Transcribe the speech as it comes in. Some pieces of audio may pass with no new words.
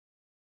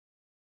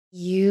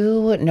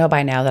You know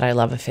by now that I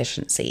love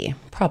efficiency,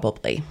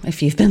 probably,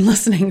 if you've been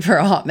listening for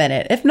a hot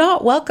minute. If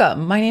not,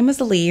 welcome. My name is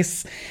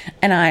Elise,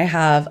 and I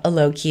have a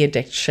low-key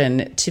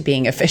addiction to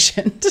being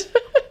efficient.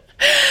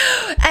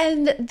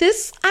 And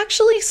this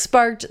actually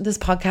sparked this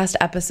podcast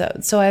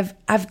episode. So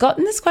I've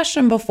gotten this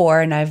question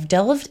before, and I've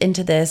delved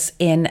into this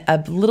in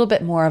a little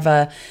bit more of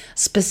a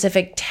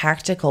specific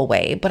tactical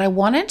way, but I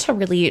wanted to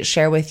really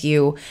share with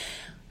you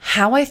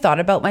how I thought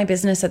about my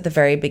business at the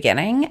very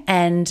beginning.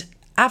 And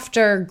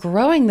after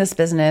growing this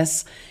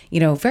business,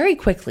 very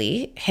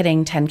quickly,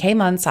 hitting 10K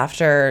months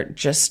after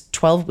just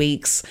 12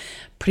 weeks,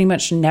 pretty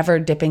much never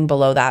dipping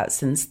below that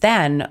since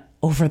then,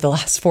 over the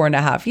last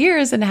 4.5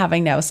 years, and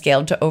having now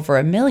scaled to over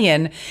 $1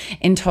 million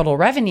in total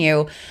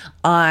revenue,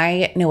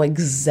 I know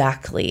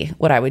exactly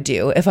what I would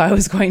do if I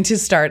was going to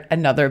start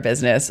another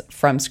business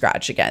from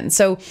scratch again.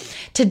 So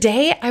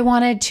today I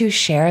wanted to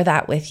share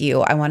that with you.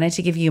 I wanted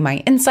to give you my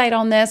insight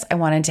on this. I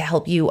wanted to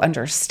help you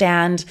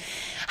understand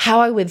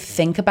how I would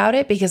think about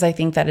it, because I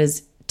think that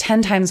is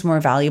 10 times more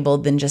valuable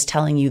than just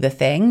telling you the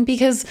thing.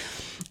 Because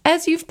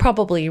as you've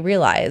probably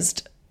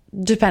realized,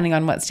 depending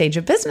on what stage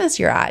of business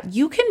you're at,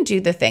 you can do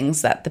the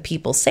things that the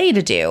people say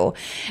to do,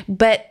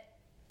 but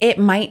it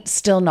might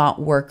still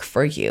not work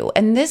for you.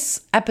 And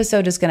this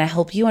episode is going to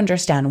help you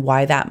understand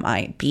why that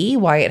might be,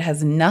 why it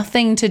has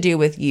nothing to do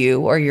with you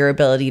or your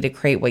ability to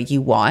create what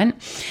you want,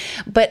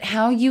 but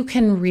how you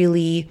can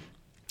really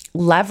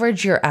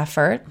leverage your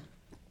effort,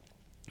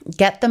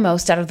 get the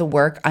most out of the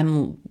work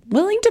I'm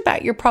willing to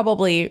bet you're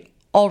probably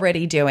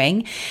already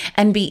doing,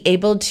 and be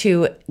able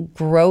to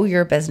grow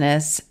your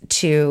business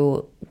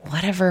to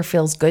whatever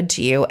feels good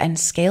to you and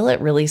scale it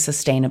really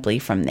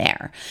sustainably from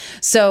there.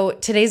 So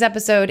today's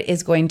episode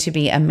is going to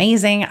be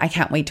amazing. I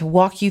can't wait to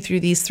walk you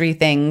through these 3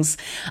 things.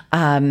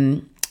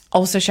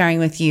 Also sharing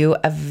with you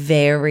a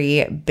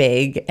very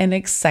big and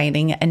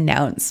exciting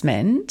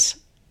announcement.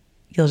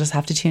 You'll just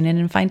have to tune in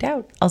and find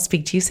out. I'll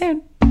speak to you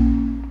soon.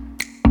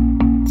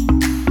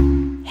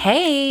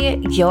 Hey,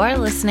 you're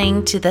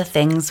listening to The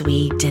Things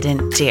We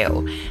Didn't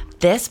Do.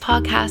 This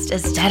podcast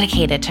is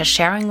dedicated to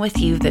sharing with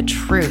you the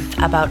truth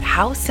about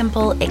how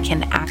simple it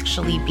can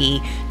actually be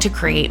to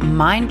create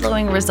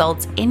mind-blowing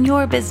results in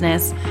your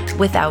business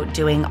without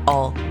doing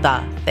all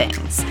the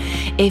things.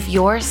 If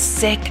you're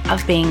sick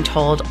of being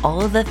told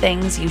all of the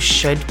things you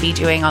should be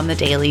doing on the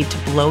daily to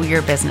blow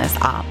your business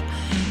up,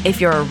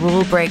 if you're a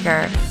rule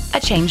breaker, a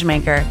change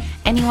maker,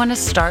 and you want to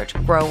start,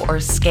 grow,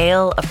 or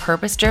scale a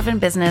purpose-driven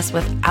business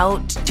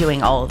without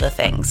doing all of the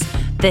things,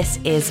 this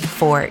is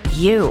for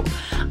you.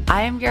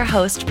 I am your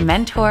host,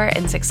 mentor,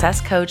 and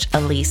success coach,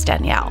 Elise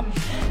Danielle.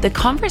 The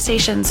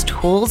conversations,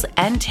 tools,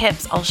 and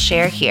tips I'll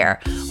share here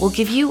will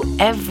give you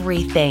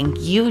everything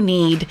you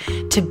need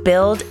to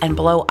build and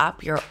blow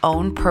up your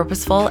own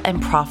purposeful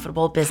and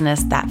profitable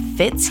business that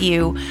fits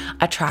you,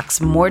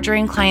 attracts more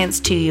dream clients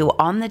to you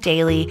on the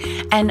daily,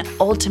 and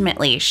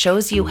ultimately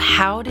shows you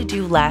how to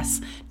do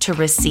less to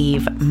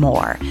receive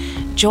more.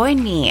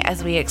 Join me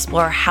as we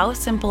explore how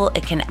simple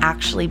it can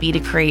actually be to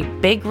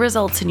create big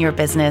results in your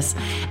business,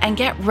 and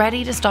get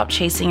ready to stop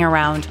chasing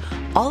around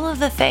all of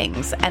the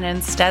things and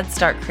instead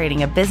start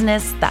creating a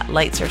business that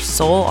lights your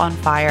soul on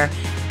fire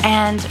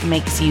and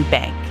makes you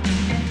bank.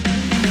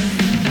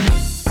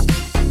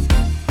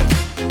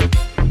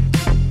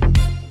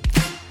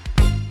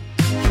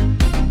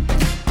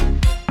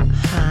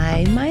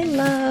 Hi, my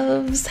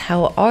loves.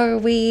 How are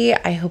we?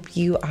 I hope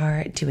you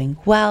are doing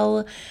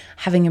well,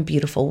 having a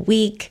beautiful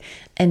week,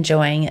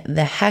 enjoying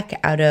the heck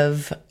out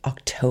of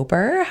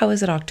October. How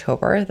is it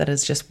October? That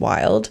is just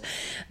wild.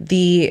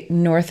 The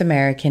North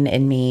American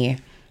in me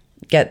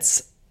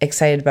gets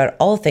excited about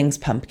all things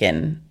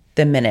pumpkin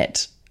the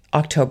minute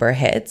October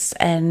hits,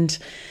 and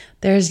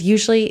there's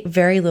usually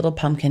very little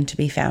pumpkin to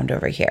be found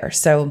over here.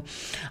 So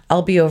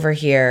I'll be over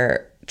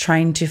here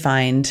trying to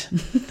find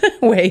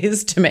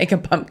ways to make a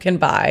pumpkin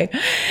pie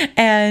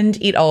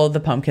and eat all of the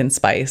pumpkin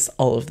spice,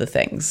 all of the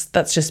things.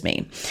 That's just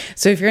me.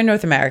 So if you're in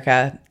North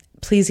America,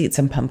 please eat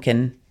some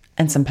pumpkin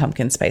and some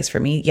pumpkin spice for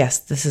me. Yes,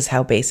 this is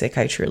how basic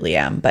I truly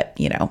am, but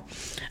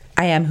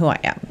I am who I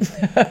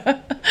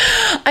am.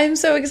 I'm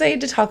so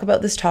excited to talk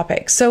about this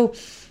topic. So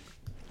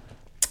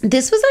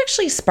this was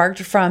actually sparked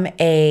from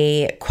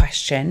a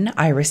question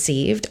I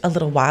received a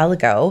little while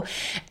ago,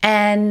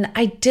 and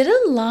I did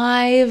a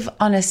live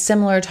on a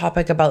similar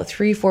topic about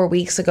 3-4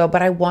 weeks ago,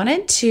 but I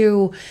wanted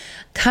to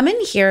come in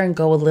here and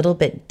go a little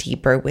bit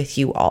deeper with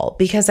you all,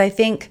 because I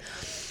think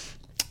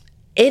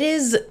it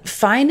is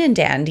fine and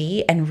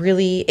dandy, and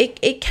really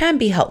it can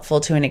be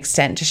helpful to an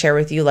extent to share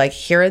with you, like,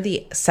 here are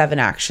the 7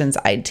 actions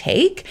I'd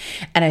take.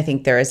 And I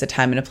think there is a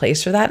time and a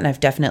place for that. And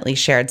I've definitely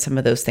shared some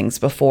of those things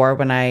before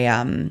when I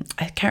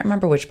can't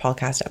remember which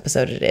podcast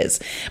episode it is,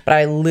 but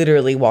I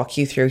literally walk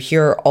you through,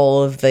 here are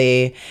all of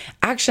the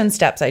action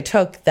steps I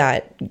took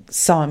that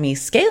saw me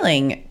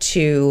scaling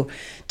to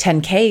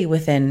 10K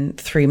within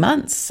 3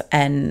 months,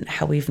 and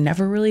how we've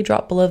never really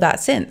dropped below that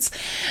since.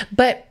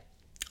 But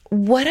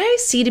what I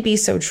see to be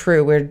so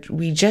true, where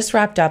we just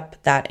wrapped up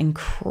that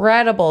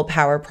incredible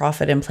Power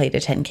Profit and Play to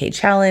 10K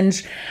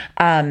challenge.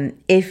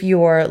 If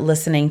you're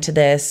listening to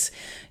this,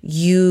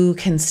 you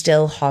can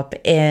still hop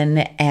in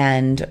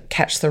and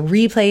catch the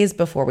replays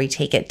before we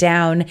take it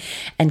down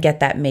and get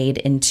that made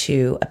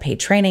into a paid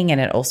training. And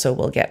it also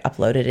will get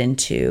uploaded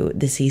into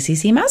the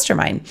CCC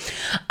Mastermind.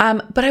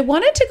 But I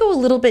wanted to go a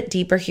little bit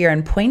deeper here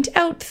and point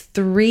out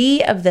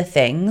 3 of the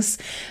things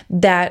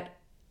that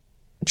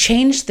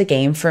changed the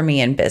game for me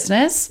in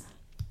business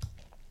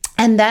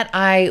and that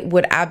I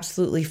would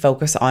absolutely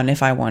focus on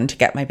if I wanted to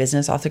get my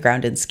business off the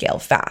ground and scale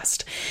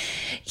fast.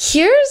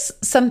 Here's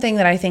something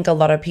that I think a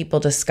lot of people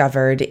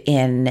discovered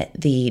in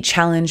the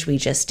challenge we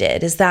just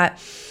did is that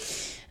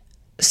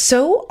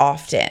so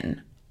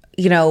often,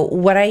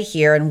 what I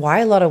hear and why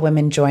a lot of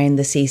women join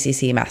the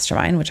CCC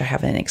Mastermind, which I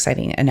have an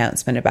exciting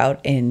announcement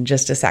about in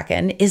just a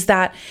second, is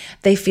that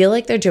they feel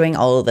like they're doing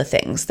all of the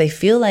things. They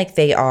feel like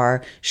they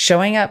are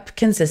showing up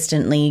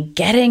consistently,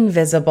 getting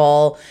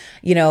visible,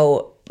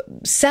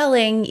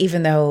 selling,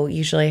 even though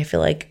usually I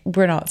feel like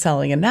we're not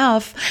selling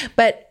enough,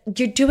 but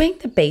you're doing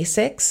the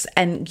basics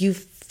and you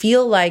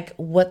feel like,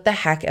 what the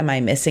heck am I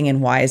missing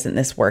and why isn't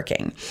this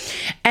working?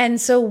 And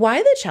so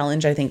why the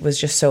challenge, I think, was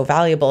just so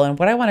valuable, and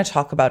what I want to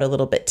talk about a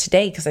little bit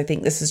today, because I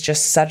think this is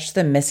just such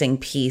the missing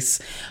piece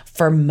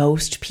for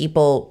most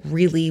people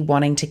really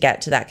wanting to get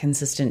to that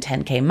consistent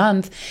 10K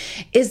month,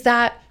 is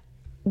that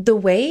the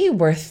way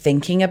we're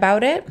thinking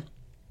about it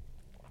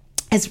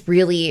is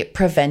really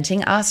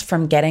preventing us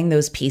from getting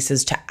those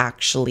pieces to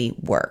actually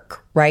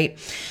work, right?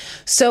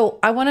 So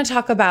I want to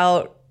talk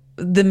about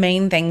the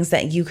main things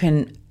that you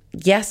can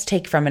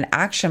take from an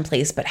action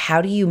place, but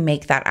how do you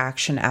make that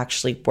action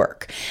actually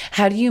work?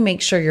 How do you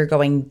make sure you're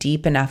going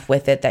deep enough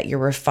with it, that you're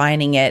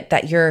refining it,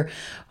 that you're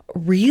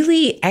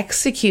really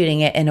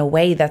executing it in a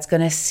way that's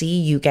going to see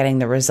you getting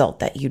the result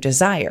that you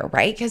desire,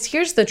 right? Because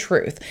here's the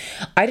truth.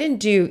 I didn't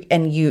do,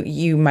 and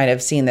you might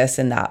have seen this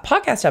in that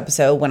podcast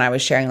episode when I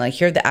was sharing, like,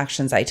 here are the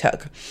actions I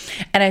took.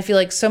 And I feel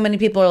like so many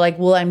people are like,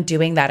 well, I'm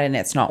doing that and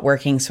it's not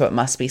working, so it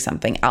must be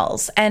something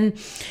else. And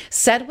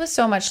said with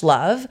so much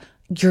love,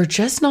 you're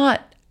just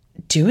not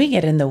doing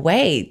it in the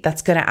way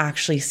that's going to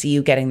actually see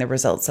you getting the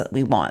results that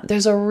we want.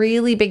 There's a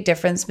really big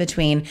difference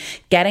between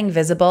getting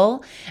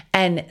visible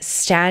and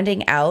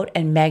standing out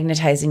and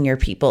magnetizing your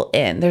people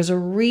in. There's a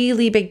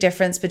really big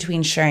difference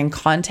between sharing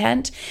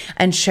content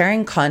and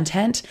sharing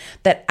content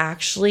that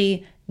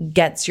actually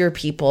gets your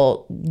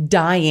people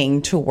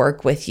dying to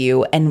work with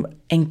you and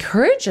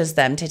encourages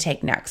them to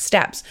take next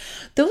steps.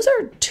 Those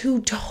are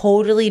 2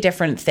 totally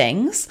different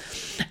things.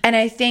 And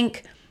I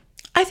think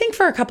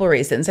for a couple of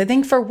reasons. I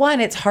think for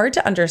one, it's hard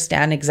to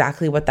understand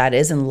exactly what that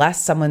is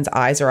unless someone's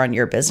eyes are on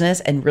your business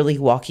and really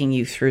walking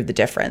you through the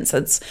difference.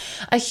 It's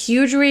a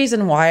huge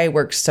reason why I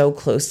work so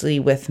closely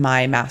with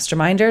my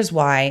masterminders,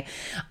 why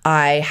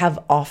I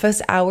have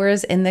office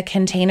hours in the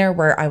container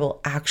where I will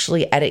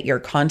actually edit your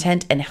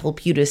content and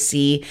help you to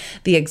see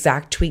the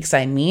exact tweaks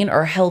I mean,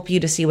 or help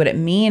you to see what it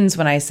means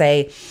when I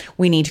say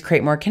we need to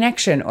create more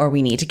connection, or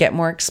we need to get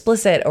more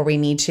explicit, or we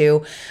need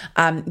to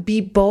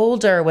be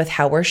bolder with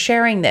how we're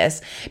sharing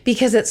this.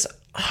 Because it's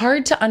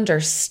hard to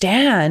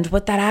understand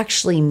what that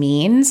actually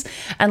means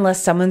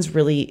unless someone's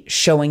really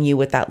showing you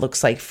what that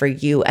looks like for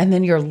you. And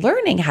then you're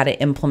learning how to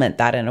implement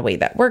that in a way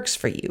that works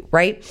for you,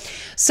 right?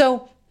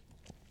 So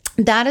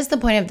that is the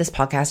point of this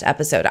podcast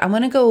episode. I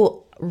want to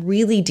go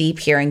really deep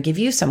here and give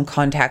you some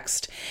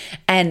context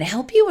and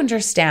help you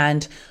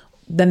understand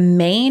the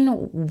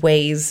main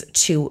ways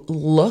to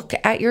look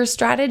at your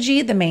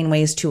strategy, the main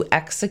ways to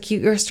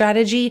execute your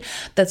strategy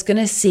that's going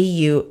to see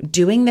you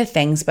doing the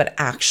things, but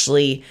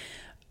actually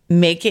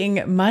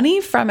making money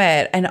from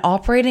it and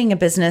operating a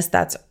business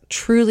that's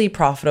truly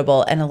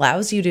profitable and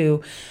allows you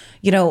to,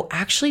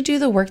 actually do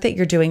the work that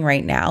you're doing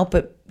right now,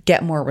 but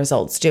get more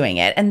results doing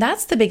it. And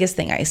that's the biggest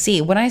thing I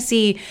see. When I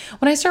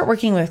start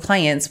working with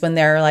clients, when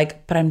they're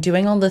like, but I'm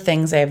doing all the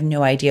things, I have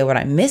no idea what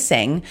I'm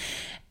missing.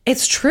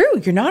 It's true.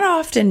 You're not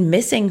often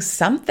missing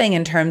something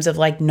in terms of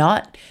like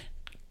not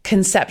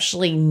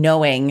conceptually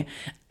knowing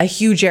a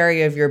huge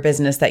area of your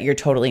business that you're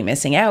totally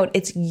missing out.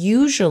 It's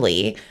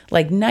usually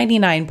like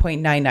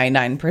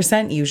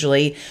 99.999%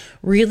 usually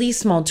really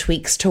small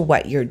tweaks to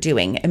what you're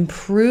doing,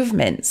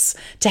 improvements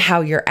to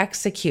how you're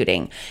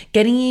executing,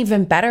 getting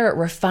even better at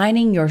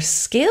refining your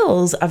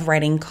skills of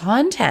writing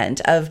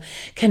content, of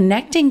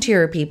connecting to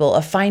your people,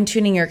 of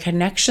fine-tuning your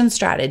connection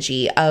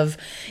strategy, of,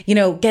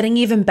 getting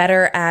even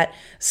better at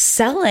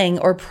selling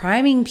or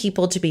priming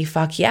people to be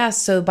fuck yes.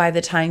 So by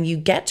the time you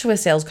get to a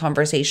sales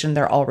conversation,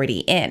 they're already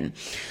in.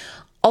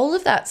 All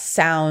of that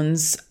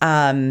sounds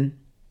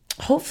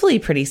hopefully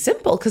pretty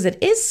simple, because it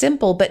is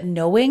simple, but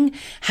knowing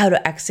how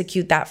to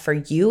execute that for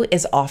you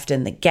is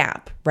often the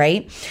gap,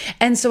 right?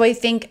 And so I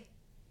think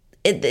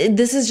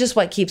this is just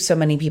what keeps so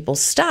many people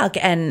stuck.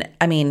 And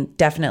I mean,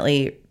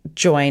 definitely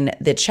join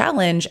the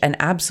challenge and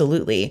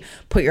absolutely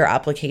put your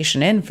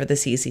application in for the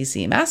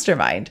CCC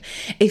Mastermind.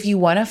 If you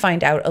want to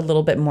find out a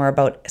little bit more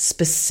about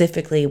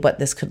specifically what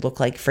this could look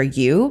like for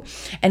you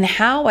and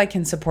how I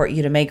can support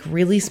you to make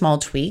really small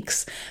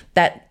tweaks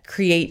that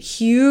create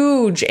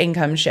huge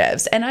income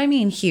shifts. And I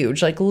mean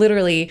huge, like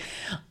literally,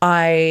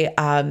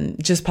 I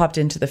just popped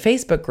into the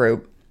Facebook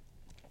group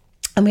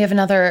and we have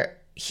another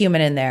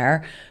human in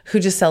there who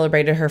just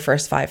celebrated her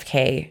first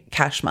 5K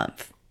cash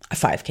month. A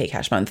 5K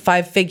cash month,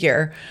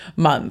 5-figure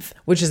month,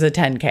 which is a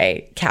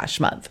 10K cash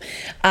month.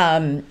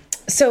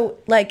 So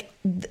like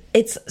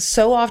it's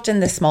so often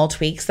the small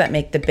tweaks that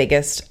make the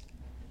biggest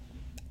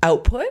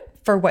output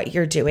for what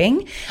you're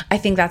doing. I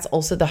think that's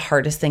also the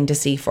hardest thing to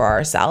see for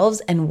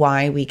ourselves and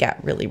why we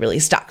get really, really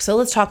stuck. So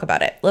let's talk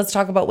about it. Let's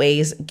talk about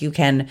ways you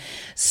can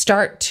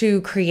start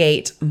to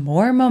create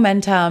more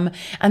momentum.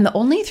 And the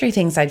only 3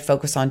 things I'd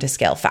focus on to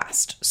scale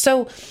fast.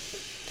 So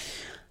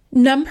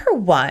number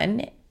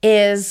 1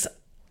 is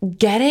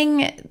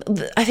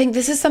I think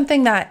this is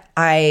something that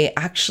I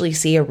actually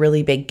see a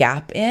really big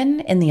gap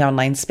in the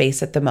online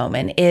space at the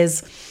moment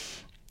is,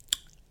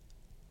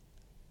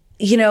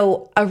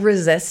 a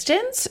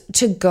resistance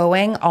to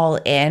going all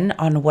in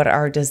on what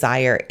our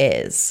desire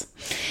is.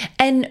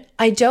 And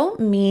I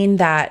don't mean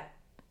that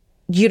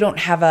you don't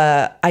have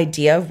a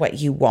idea of what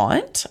you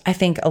want. I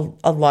think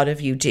a lot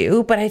of you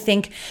do, but I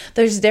think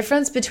there's a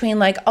difference between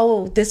like,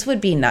 oh, this would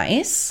be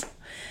nice.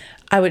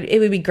 It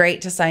would be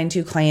great to sign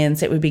 2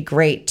 clients. It would be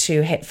great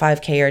to hit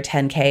 5K or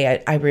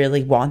 10K. I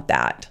really want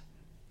that.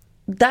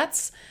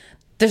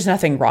 There's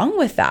nothing wrong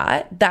with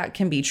that. That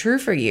can be true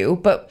for you.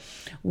 But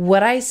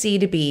what I see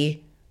to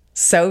be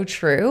so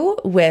true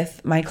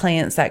with my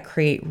clients that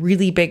create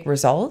really big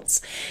results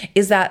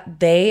is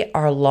that they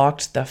are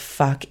locked the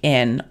fuck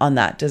in on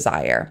that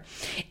desire.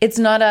 It's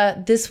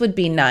not this would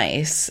be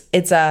nice.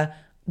 It's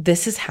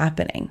this is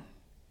happening.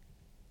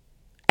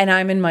 And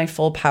I'm in my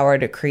full power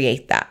to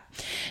create that.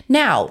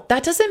 Now,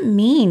 that doesn't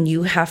mean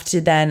you have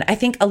to then, I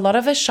think a lot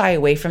of us shy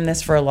away from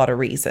this for a lot of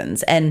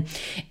reasons. And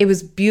it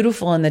was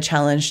beautiful in the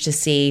challenge to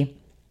see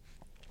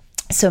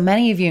so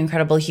many of you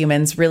incredible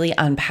humans really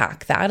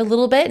unpack that a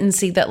little bit and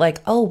see that like,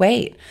 oh,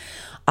 wait,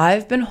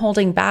 I've been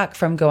holding back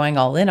from going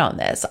all in on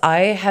this. I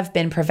have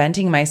been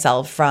preventing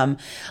myself from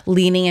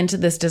leaning into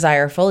this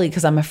desire fully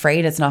because I'm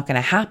afraid it's not going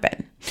to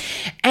happen.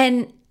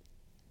 And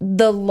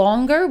the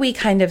longer we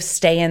kind of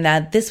stay in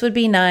that, this would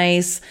be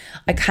nice,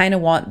 I kind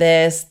of want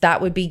this,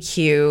 that would be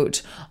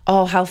cute,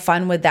 oh, how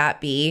fun would that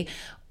be?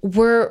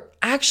 We're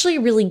actually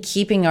really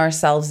keeping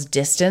ourselves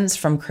distance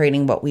from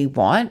creating what we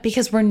want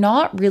because we're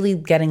not really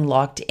getting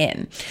locked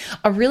in.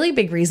 A really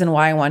big reason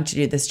why I want to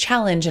do this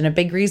challenge and a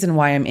big reason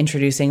why I'm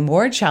introducing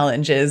more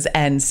challenges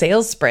and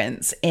sales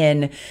sprints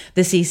in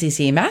the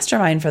CCC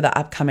Mastermind for the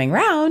upcoming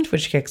round,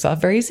 which kicks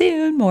off very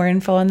soon, more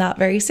info on that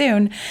very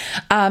soon,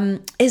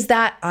 is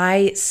that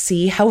I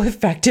see how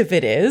effective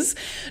it is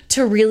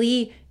to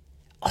really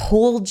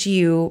hold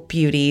you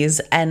beauties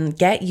and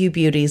get you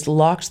beauties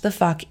locked the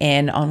fuck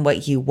in on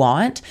what you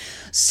want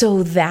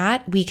so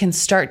that we can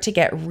start to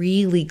get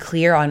really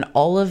clear on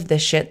all of the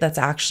shit that's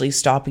actually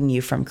stopping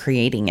you from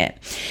creating it.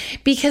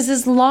 Because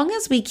as long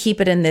as we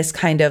keep it in this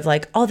kind of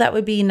like, oh, that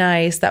would be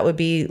nice, that would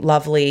be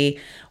lovely,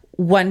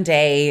 one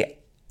day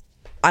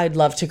I'd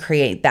love to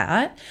create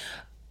that,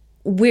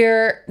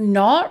 we're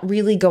not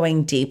really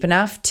going deep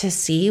enough to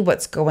see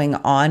what's going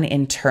on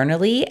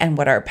internally and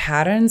what our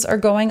patterns are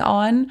going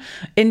on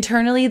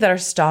internally that are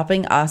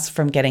stopping us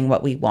from getting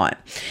what we want.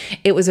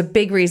 It was a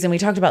big reason. We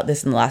talked about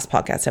this in the last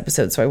podcast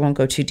episode, so I won't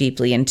go too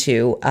deeply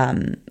into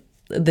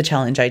the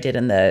challenge I did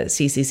in the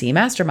CCC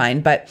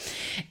Mastermind, but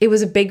it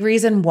was a big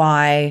reason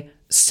why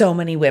so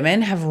many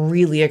women have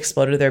really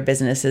exploded their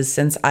businesses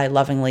since I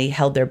lovingly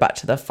held their butt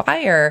to the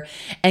fire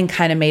and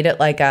kind of made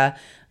it like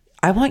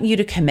I want you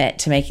to commit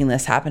to making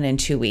this happen in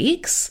 2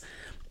 weeks.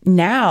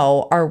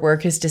 Now our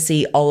work is to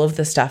see all of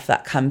the stuff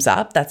that comes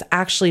up that's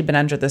actually been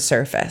under the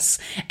surface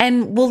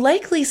and will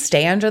likely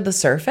stay under the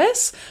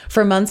surface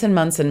for months and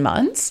months and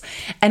months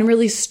and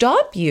really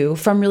stop you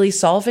from really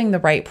solving the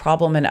right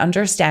problem and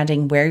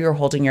understanding where you're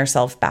holding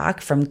yourself back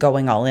from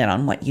going all in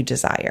on what you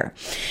desire.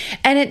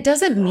 And it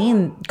doesn't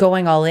mean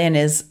going all in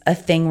is a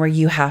thing where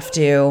you have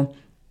to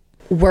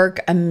work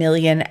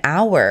 1,000,000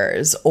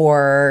 hours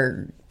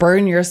or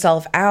burn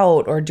yourself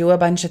out or do a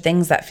bunch of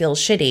things that feel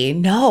shitty.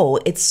 No,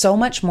 it's so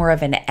much more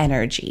of an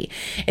energy.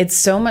 It's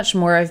so much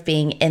more of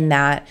being in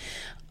that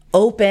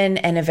open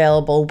and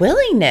available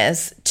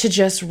willingness to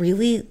just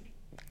really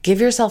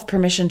give yourself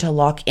permission to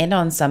lock in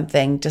on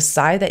something,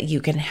 decide that you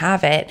can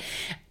have it,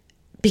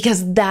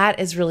 because that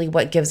is really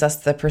what gives us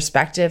the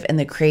perspective and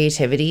the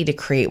creativity to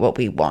create what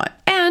we want.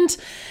 And,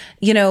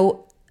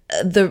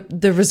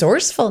 the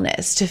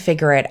resourcefulness to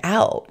figure it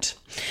out.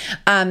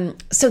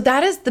 So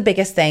that is the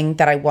biggest thing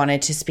that I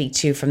wanted to speak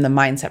to from the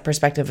mindset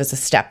perspective as a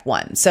step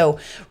 1. So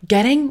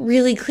getting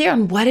really clear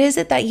on what is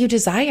it that you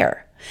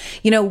desire.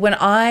 When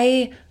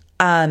I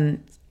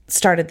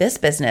started this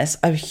business,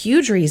 a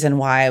huge reason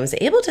why I was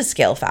able to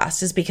scale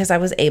fast is because I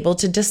was able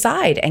to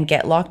decide and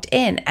get locked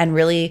in and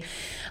really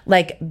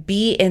like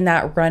be in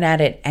that run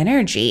at it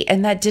energy.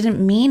 And that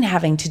didn't mean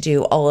having to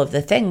do all of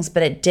the things,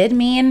 but it did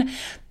mean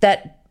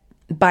that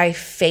by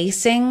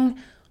facing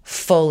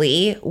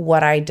fully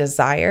what I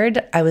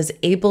desired, I was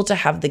able to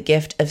have the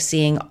gift of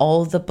seeing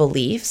all the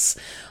beliefs,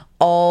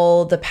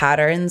 all the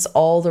patterns,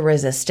 all the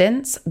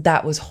resistance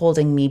that was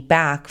holding me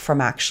back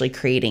from actually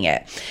creating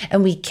it.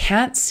 And we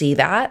can't see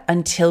that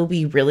until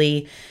we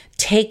really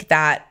take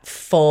that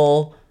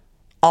full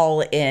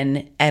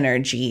all-in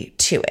energy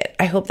to it.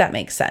 I hope that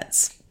makes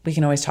sense. We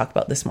can always talk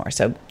about this more.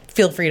 So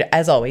feel free to,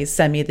 as always,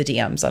 send me the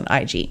DMs on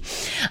IG.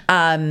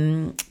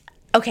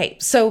 Okay,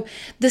 so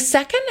the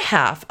second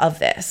half of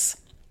this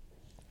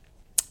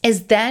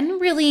is then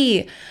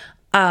really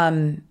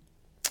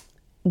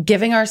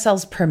giving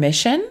ourselves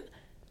permission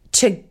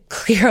to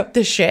clear up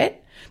the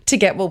shit to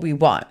get what we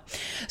want.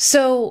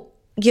 So,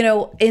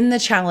 in the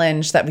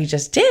challenge that we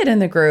just did in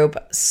the group,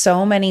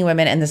 so many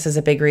women, and this is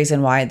a big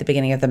reason why at the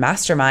beginning of the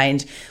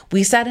mastermind,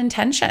 we set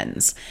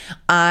intentions.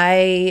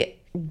 I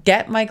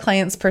get my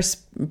clients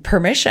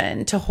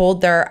permission to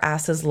hold their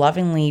asses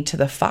lovingly to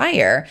the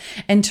fire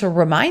and to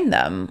remind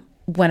them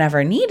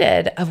whenever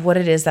needed of what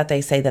it is that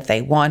they say that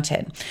they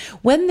wanted.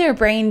 When their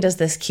brain does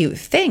this cute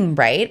thing,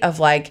 right, of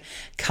like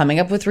coming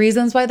up with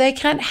reasons why they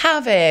can't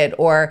have it,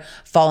 or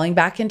falling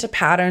back into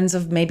patterns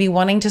of maybe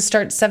wanting to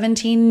start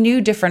 17 new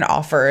different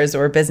offers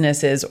or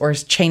businesses, or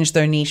change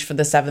their niche for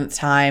the 7th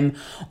time,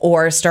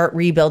 or start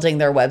rebuilding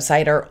their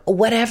website, or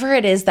whatever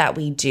it is that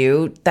we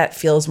do that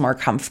feels more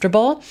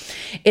comfortable,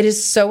 it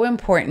is so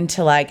important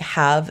to like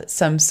have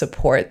some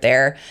support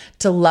there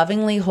to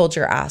lovingly hold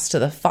your ass to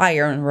the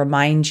fire and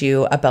remind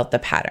you about the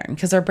pattern,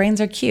 because our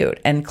brains are cute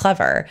and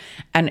clever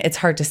and it's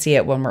hard to see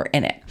it when we're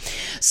in it.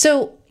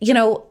 So,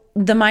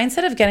 the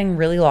mindset of getting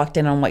really locked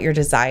in on what your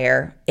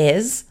desire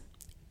is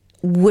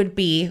would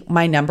be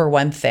my number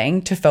one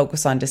thing to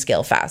focus on to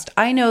scale fast.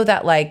 I know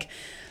that like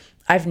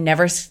I've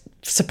never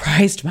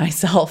surprised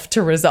myself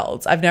to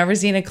results. I've never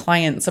seen a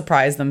client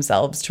surprise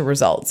themselves to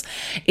results.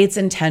 It's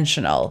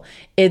intentional.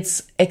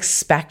 It's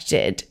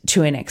expected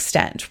to an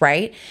extent,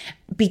 right?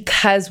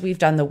 Because we've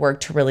done the work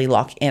to really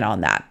lock in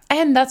on that.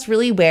 And that's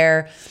really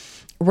where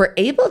we're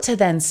able to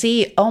then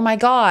see, oh my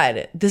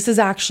God, this is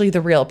actually the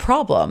real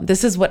problem.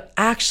 This is what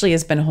actually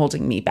has been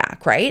holding me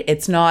back, right?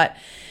 It's not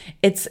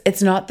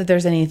that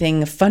there's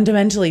anything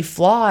fundamentally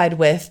flawed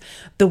with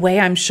the way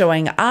I'm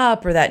showing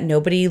up, or that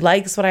nobody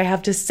likes what I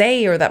have to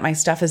say, or that my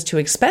stuff is too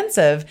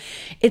expensive.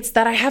 It's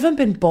that I haven't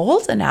been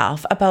bold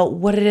enough about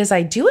what it is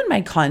I do in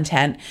my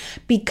content,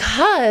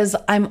 because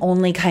I'm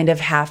only kind of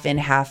half in,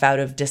 half out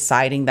of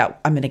deciding that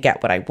I'm going to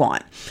get what I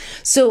want.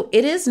 So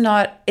it's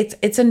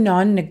a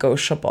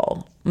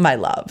non-negotiable, my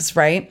loves,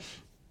 right?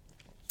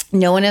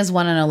 No one has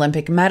won an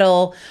Olympic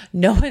medal.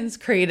 No one's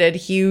created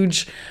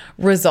huge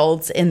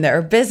results in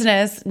their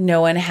business.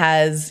 No one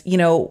has,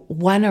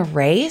 won a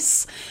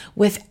race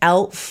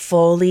without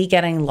fully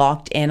getting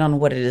locked in on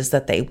what it is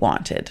that they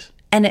wanted.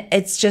 And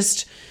it's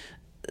just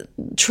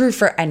true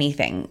for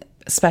anything,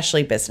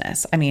 especially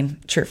business. I mean,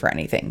 true for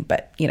anything,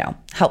 but,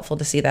 helpful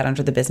to see that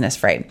under the business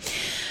frame.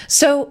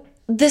 So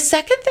the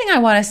second thing I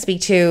want to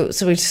speak to,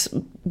 so we just,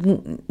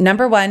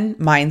 number one,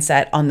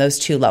 mindset on those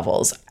two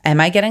levels.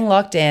 Am I getting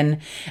locked in?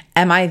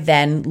 Am I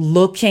then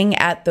looking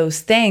at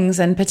those things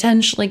and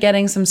potentially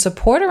getting some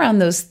support around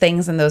those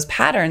things and those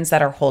patterns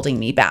that are holding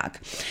me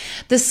back?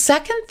 The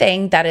second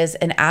thing that is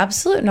an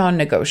absolute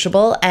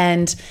non-negotiable,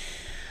 and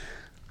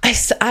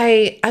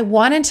I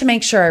wanted to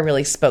make sure I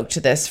really spoke to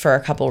this for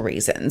a couple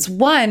reasons.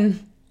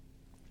 One,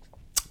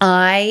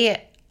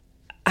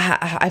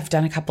 I've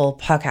done a couple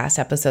podcast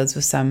episodes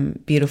with some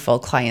beautiful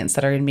clients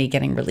that are going to be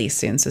getting released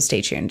soon, so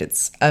stay tuned.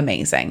 It's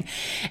amazing.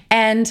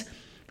 And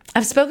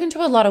I've spoken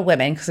to a lot of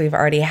women because we've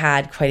already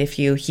had quite a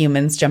few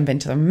humans jump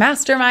into the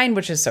mastermind,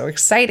 which is so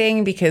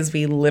exciting because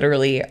we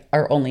literally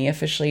are only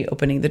officially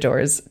opening the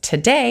doors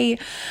today.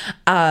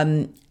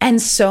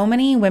 And so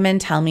many women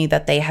tell me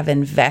that they have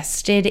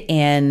invested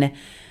in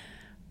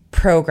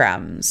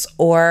programs,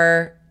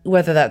 or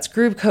whether that's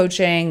group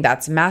coaching,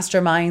 that's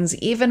masterminds,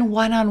 even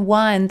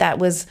one-on-one, that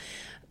was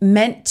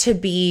meant to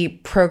be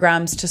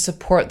programs to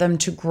support them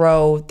to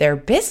grow their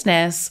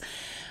business,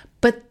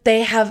 but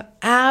they have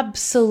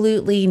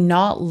absolutely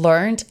not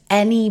learned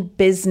any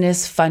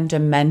business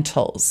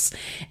fundamentals.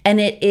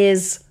 And it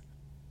is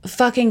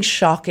fucking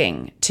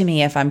shocking to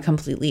me, if I'm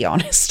completely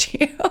honest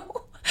here.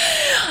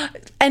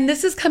 And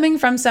this is coming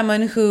from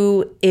someone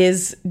who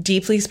is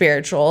deeply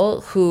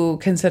spiritual, who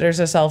considers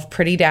herself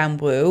pretty damn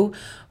woo,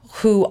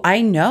 who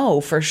I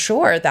know for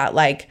sure that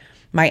like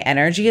my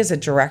energy is a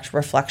direct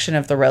reflection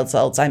of the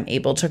results I'm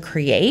able to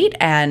create.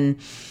 And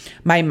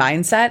my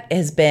mindset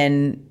has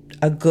been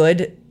a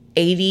good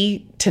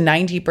 80 to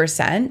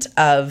 90%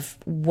 of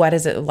what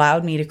has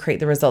allowed me to create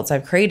the results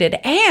I've created.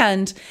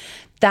 And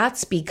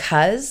that's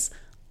because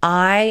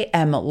I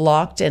am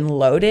locked and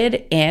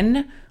loaded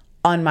in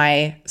on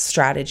my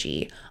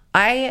strategy,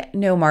 I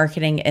know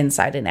marketing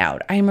inside and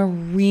out. I'm a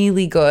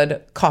really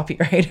good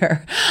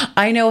copywriter.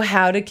 I know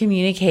how to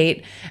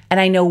communicate and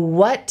I know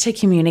what to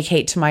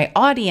communicate to my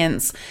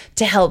audience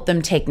to help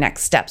them take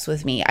next steps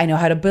with me. I know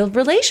how to build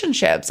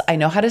relationships. I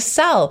know how to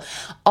sell.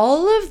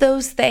 All of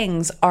those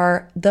things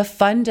are the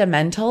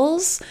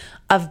fundamentals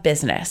of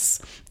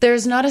business.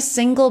 There's not a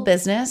single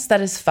business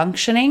that is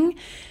functioning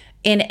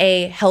in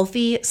a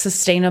healthy,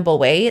 sustainable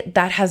way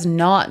that has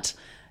not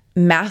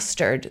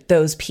mastered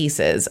those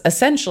pieces,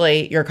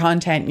 essentially your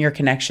content, your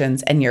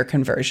connections, and your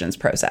conversions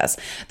process.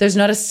 There's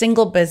not a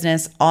single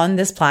business on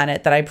this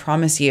planet that I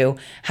promise you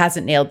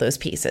hasn't nailed those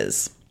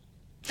pieces.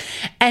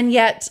 And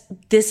yet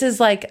this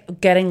is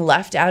like getting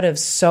left out of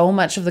so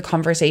much of the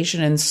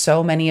conversation and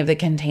so many of the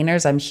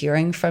containers I'm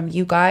hearing from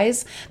you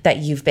guys that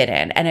you've been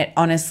in. And it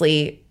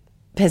honestly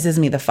pisses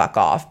me the fuck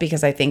off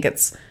because I think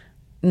it's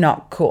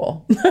not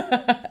cool.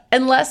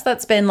 Unless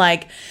that's been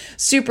like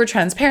super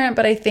transparent.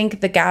 But I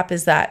think the gap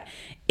is that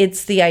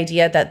it's the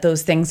idea that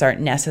those things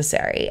aren't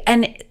necessary.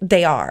 And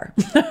they are.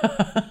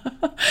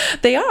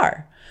 They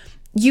are.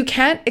 You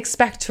can't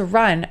expect to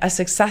run a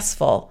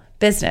successful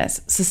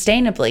business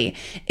sustainably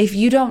if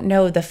you don't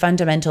know the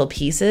fundamental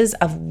pieces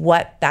of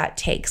what that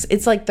takes.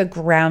 It's like the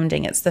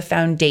grounding, it's the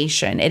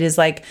foundation. It is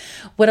like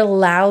what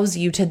allows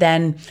you to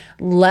then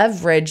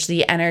leverage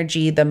the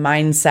energy, the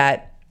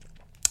mindset,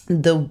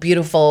 the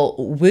beautiful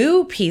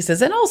woo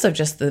pieces, and also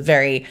just the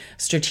very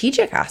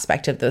strategic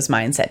aspect of those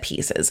mindset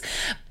pieces.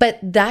 But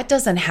that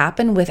doesn't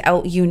happen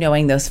without you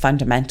knowing those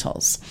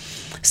fundamentals.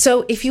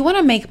 So if you want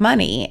to make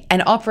money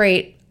and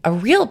operate a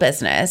real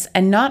business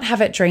and not have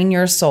it drain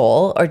your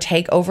soul or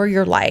take over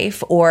your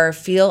life or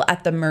feel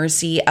at the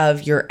mercy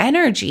of your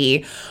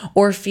energy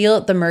or feel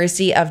at the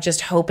mercy of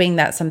just hoping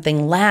that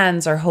something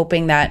lands or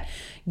hoping that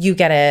you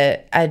get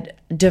a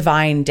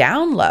divine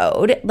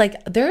download.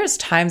 Like there's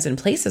times and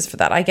places for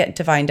that. I get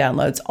divine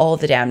downloads all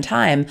the damn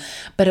time,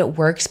 but it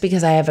works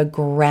because I have a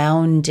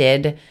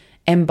grounded,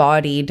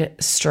 embodied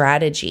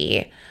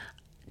strategy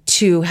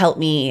to help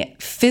me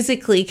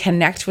physically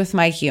connect with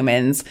my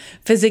humans,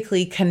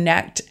 physically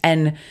connect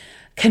and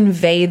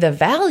convey the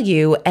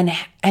value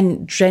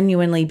and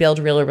genuinely build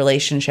real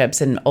relationships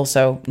and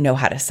also know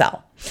how to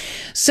sell.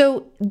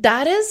 So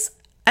that is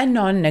a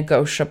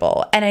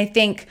non-negotiable. And I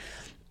think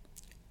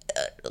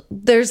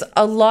there's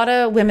a lot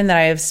of women that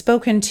I have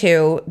spoken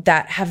to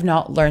that have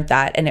not learned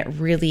that. And it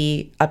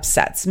really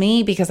upsets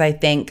me because I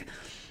think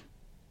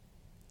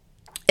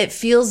it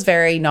feels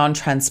very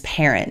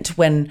non-transparent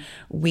when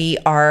we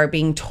are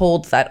being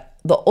told that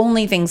the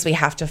only things we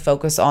have to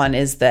focus on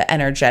is the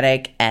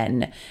energetic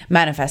and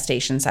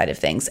manifestation side of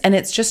things. And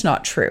it's just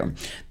not true.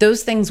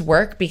 Those things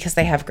work because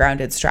they have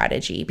grounded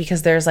strategy,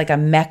 because there's like a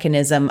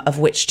mechanism of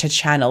which to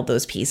channel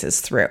those pieces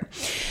through.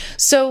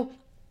 So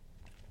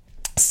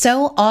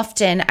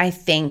often I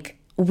think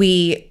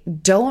we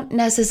don't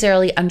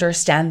necessarily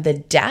understand the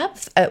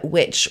depth at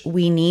which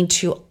we need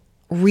to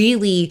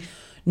really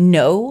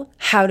know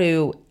how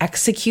to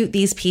execute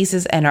these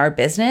pieces in our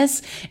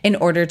business in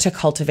order to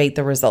cultivate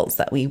the results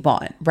that we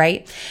want,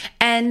 right?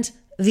 And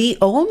the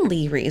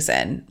only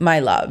reason, my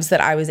loves,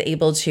 that I was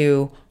able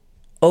to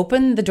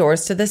open the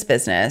doors to this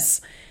business,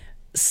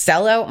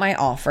 sell out my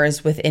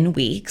offers within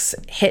weeks,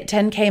 hit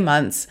 10K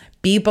months,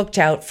 be booked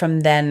out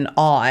from then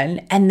on,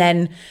 and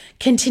then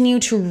continue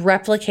to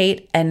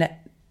replicate and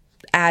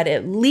add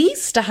at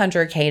least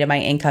 100K to my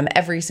income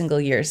every single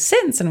year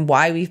since, and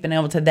why we've been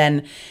able to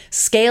then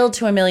scale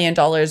to $1 million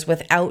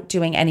without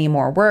doing any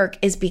more work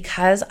is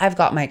because I've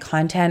got my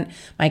content,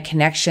 my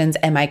connections,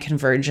 and my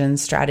conversion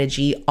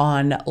strategy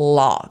on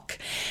lock.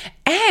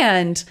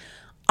 And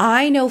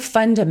I know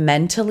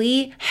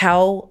fundamentally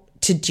how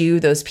to do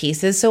those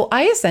pieces. So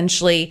I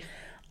essentially,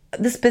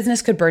 this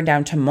business could burn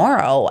down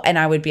tomorrow and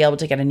I would be able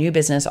to get a new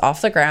business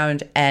off the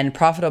ground and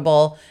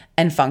profitable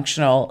and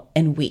functional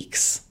in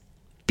weeks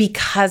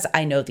because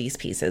I know these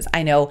pieces.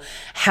 I know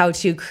how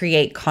to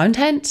create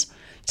content,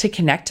 to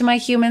connect to my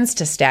humans,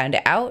 to stand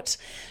out,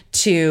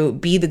 to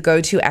be the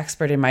go-to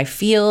expert in my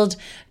field,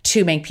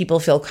 to make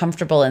people feel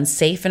comfortable and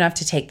safe enough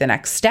to take the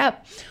next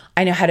step.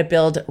 I know how to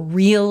build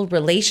real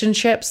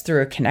relationships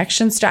through a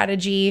connection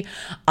strategy.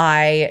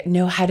 I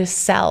know how to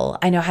sell.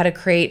 I know how to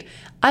create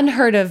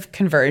unheard of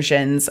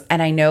conversions.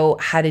 And I know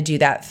how to do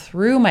that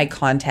through my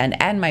content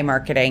and my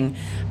marketing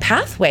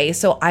pathway.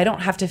 So I don't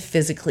have to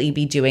physically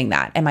be doing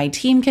that. And my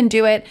team can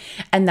do it.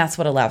 And that's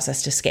what allows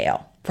us to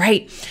scale,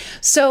 right?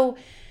 So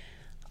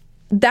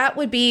that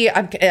would be,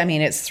 I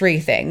mean, it's three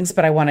things,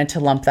 but I wanted to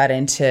lump that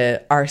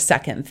into our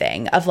second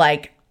thing of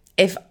like,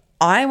 if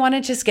I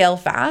wanted to scale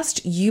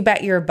fast, you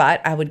bet your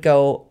butt I would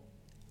go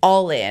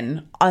all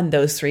in on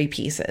those three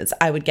pieces.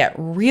 I would get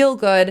real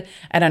good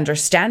at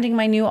understanding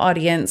my new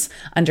audience,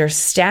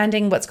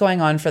 understanding what's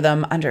going on for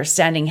them,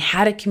 understanding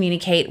how to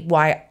communicate,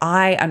 why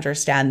I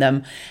understand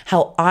them,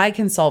 how I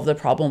can solve the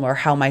problem or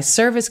how my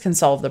service can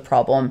solve the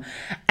problem.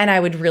 And I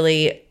would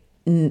really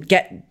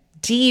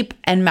get deep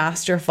and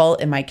masterful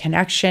in my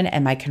connection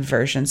and my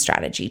conversion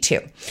strategy too.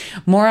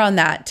 More on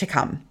that to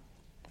come.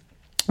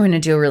 We're going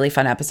to do a really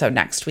fun episode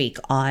next week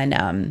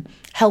on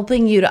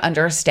helping you to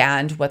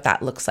understand what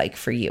that looks like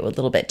for you a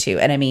little bit too.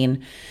 And I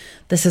mean,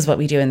 this is what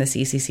we do in the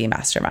CCC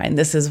Mastermind.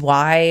 This is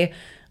why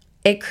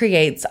it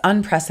creates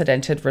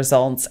unprecedented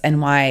results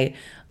and why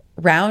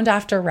round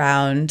after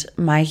round,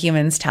 my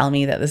humans tell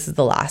me that this is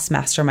the last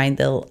mastermind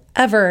they'll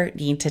ever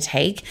need to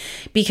take.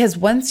 Because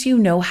once you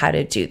know how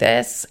to do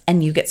this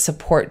and you get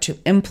support to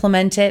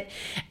implement it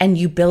and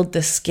you build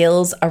the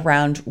skills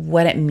around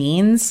what it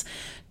means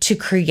to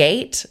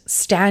create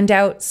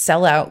standout,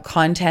 sell out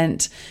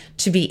content,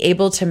 to be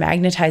able to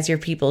magnetize your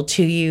people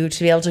to you,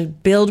 to be able to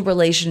build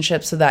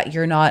relationships so that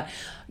you're not,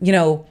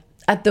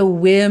 at the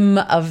whim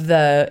of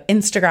the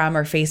Instagram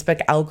or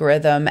Facebook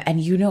algorithm, and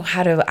you know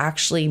how to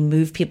actually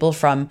move people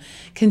from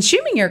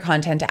consuming your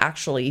content to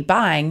actually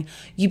buying,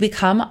 you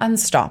become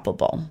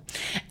unstoppable.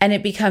 And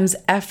it becomes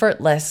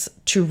effortless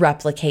to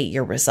replicate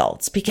your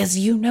results because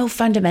you know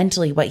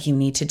fundamentally what you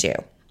need to do.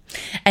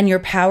 And your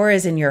power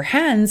is in your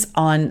hands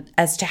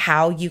as to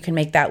how you can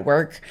make that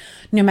work,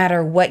 no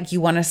matter what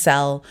you want to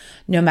sell,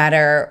 no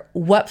matter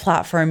what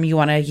platform you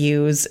want to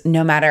use,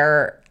 no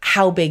matter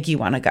how big you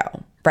want to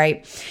go,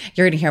 right?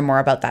 You're going to hear more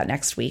about that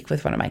next week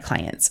with one of my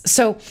clients.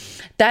 So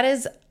that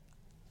is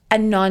a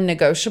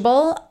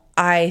non-negotiable.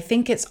 I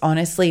think it's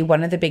honestly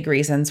one of the big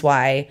reasons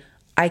why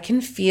I can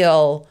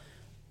feel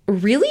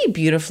really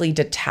beautifully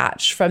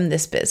detached from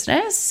this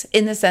business,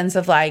 in the sense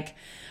of like,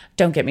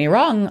 don't get me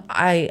wrong,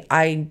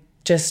 I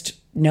just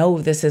know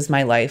this is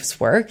my life's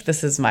work.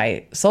 This is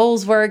my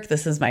soul's work.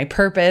 This is my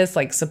purpose,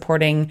 like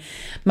supporting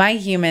my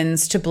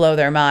humans to blow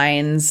their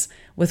minds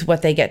with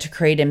what they get to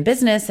create in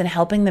business and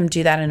helping them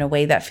do that in a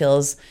way that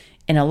feels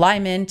in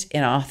alignment,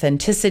 in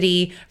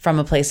authenticity, from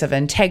a place of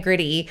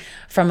integrity,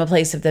 from a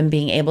place of them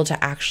being able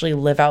to actually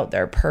live out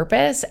their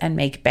purpose and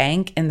make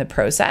bank in the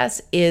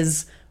process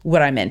is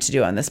what I'm meant to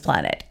do on this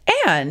planet.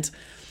 And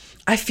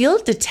I feel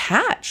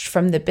detached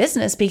from the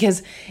business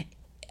because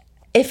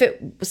if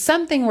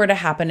something were to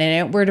happen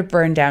and it were to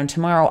burn down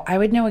tomorrow, I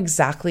would know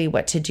exactly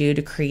what to do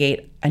to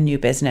create a new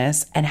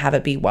business and have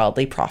it be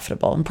wildly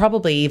profitable, and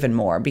probably even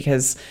more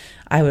because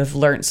I would have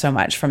learned so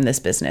much from this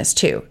business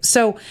too.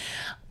 So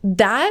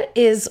that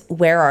is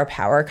where our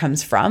power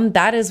comes from.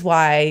 That is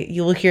why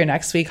you will hear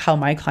next week how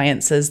my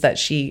client says that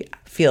she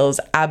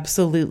feels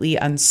absolutely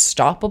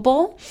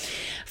unstoppable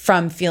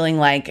from feeling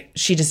like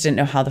she just didn't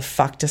know how the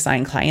fuck to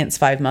sign clients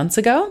 5 months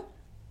ago.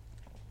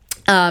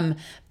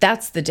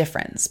 That's the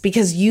difference,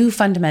 because you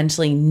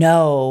fundamentally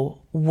know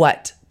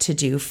what to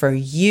do for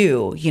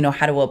you. You know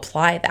how to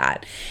apply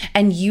that,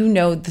 and you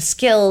know the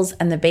skills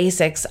and the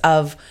basics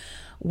of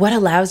what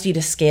allows you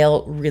to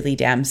scale really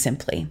damn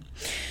simply.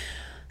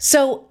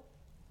 So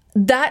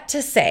that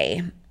to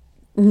say,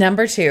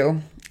 number 2,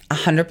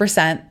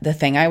 100%, the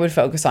thing I would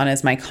focus on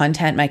is my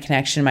content, my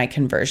connection, my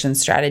conversion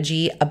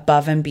strategy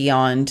above and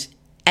beyond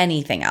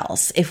anything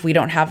else. If we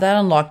don't have that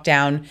on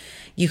lockdown,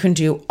 you can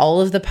do all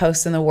of the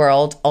posts in the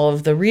world, all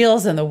of the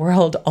reels in the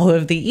world, all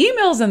of the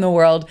emails in the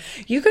world.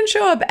 You can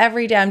show up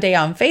every damn day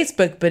on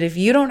Facebook, but if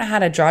you don't know how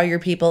to draw your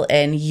people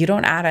in, you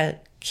don't know how to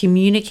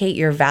communicate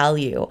your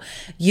value,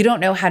 you don't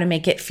know how to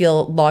make it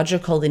feel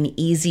logical and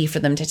easy for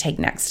them to take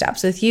next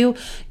steps with you,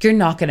 you're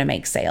not going to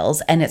make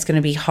sales, and it's going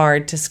to be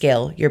hard to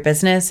scale your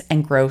business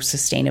and grow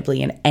sustainably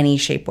in any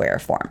shape, way, or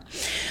form.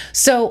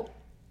 So,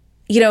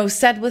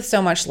 said with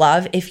so much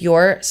love, if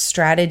your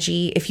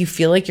strategy, if you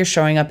feel like you're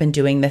showing up and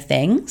doing the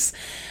things,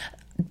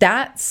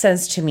 that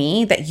says to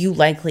me that you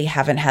likely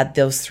haven't had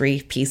those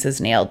 3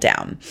 pieces nailed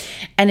down.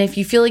 And if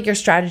you feel like your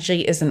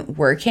strategy isn't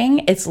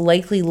working, it's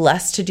likely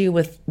less to do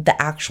with the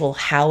actual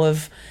how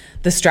of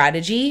the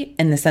strategy,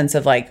 in the sense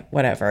of like,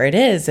 whatever it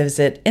is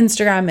it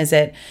Instagram? Is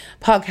it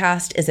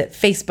podcast? Is it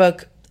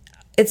Facebook?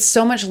 It's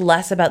so much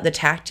less about the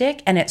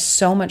tactic, and it's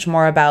so much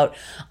more about,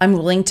 I'm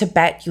willing to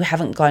bet you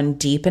haven't gone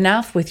deep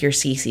enough with your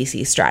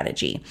CCC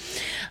strategy.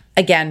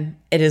 Again,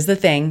 it is the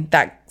thing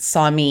that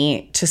saw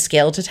me to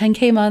scale to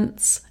 10K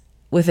months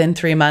within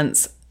 3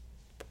 months,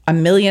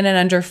 1 million in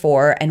under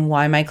 4, and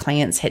why my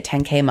clients hit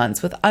 10K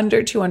months with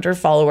under 200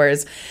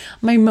 followers.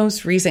 My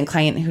most recent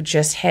client who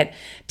just hit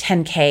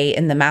 10K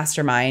in the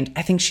mastermind,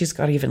 I think she's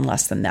got even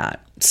less than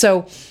that.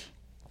 So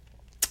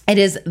it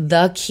is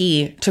the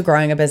key to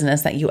growing a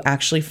business that you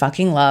actually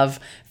fucking love,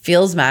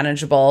 feels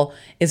manageable,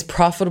 is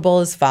profitable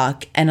as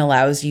fuck, and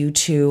allows you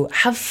to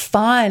have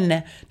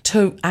fun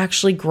to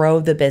actually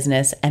grow the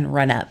business and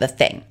run at the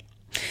thing.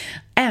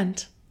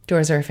 And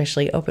doors are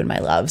officially open, my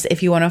loves.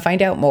 If you want to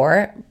find out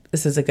more,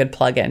 this is a good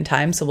plug-in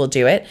time, so we'll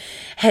do it.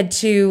 Head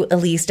to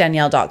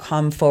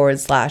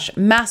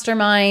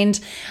EliseDanielle.com/mastermind.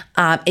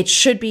 It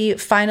should be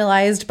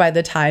finalized by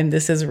the time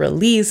this is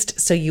released,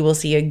 so you will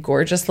see a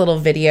gorgeous little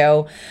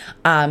video.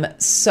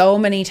 So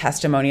many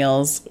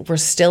testimonials. We're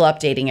still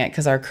updating it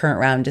because our current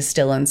round is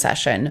still in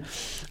session.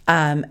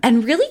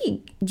 And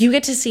really, you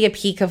get to see a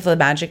peek of the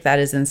magic that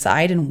is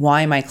inside and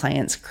why my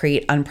clients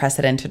create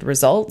unprecedented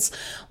results,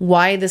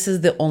 why this is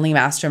the only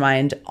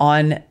mastermind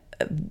on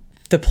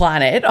the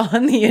planet,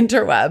 on the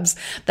interwebs,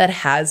 that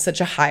has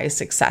such a high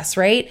success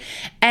rate.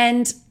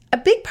 And a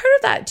big part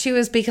of that too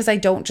is because I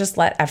don't just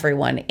let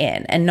everyone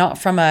in, and not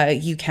from a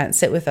you can't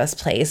sit with us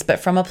place, but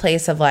from a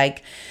place of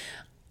like,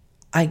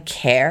 I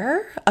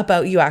care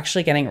about you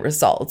actually getting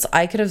results.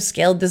 I could have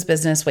scaled this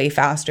business way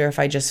faster if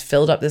I just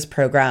filled up this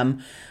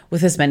program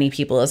with as many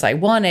people as I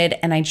wanted,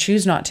 and I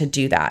choose not to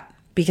do that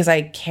because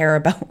I care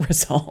about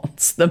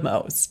results the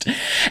most.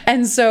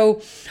 And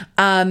so,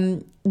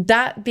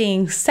 that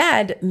being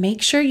said, make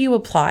sure you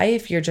apply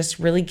if you're just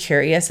really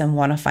curious and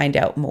want to find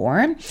out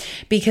more,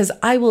 because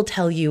I will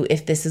tell you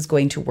if this is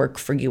going to work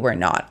for you or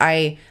not.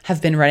 I have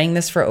been running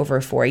this for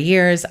over 4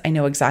 years. I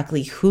know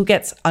exactly who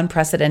gets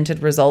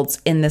unprecedented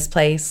results in this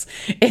place,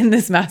 in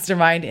this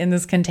mastermind, in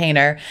this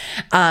container.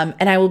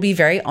 And I will be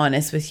very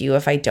honest with you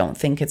if I don't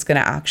think it's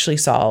going to actually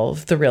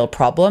solve the real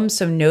problem.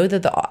 So know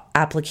that the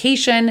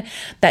application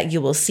that you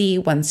will see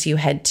once you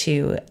head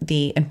to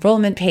the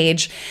enrollment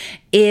page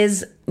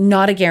is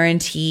not a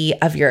guarantee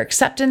of your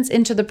acceptance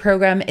into the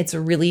program. It's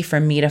really for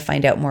me to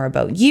find out more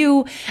about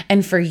you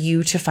and for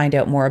you to find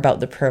out more about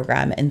the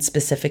program and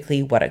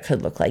specifically what it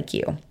could look like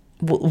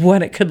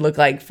what it could look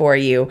like for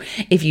you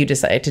if you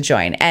decide to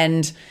join.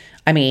 And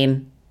I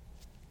mean,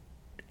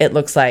 it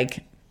looks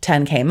like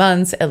 10K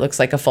months. It looks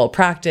like a full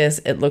practice.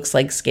 It looks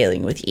like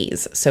scaling with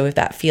ease. So if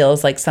that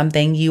feels like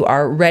something you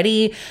are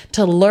ready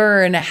to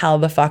learn how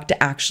the fuck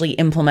to actually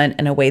implement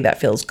in a way that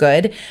feels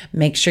good,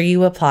 make sure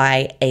you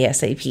apply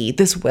ASAP.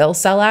 This will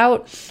sell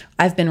out.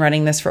 I've been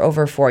running this for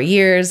over 4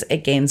 years.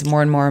 It gains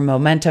more and more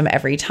momentum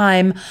every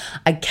time.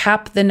 I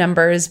cap the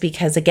numbers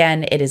because,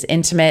 again, it is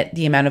intimate.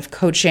 The amount of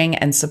coaching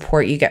and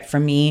support you get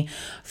from me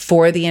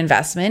for the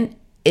investment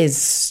is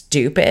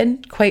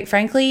stupid, quite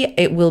frankly.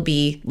 It will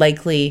be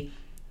likely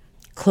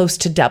close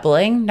to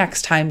doubling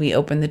next time we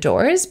open the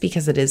doors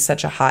because it is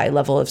such a high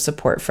level of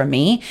support from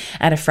me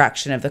at a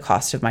fraction of the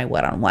cost of my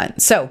one-on-one.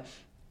 So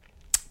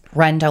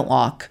run, don't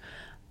walk,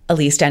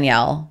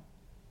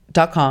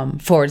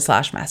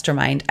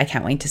 EliseDanielle.com/mastermind. I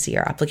can't wait to see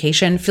your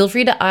application. Feel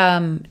free to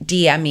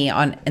DM me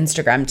on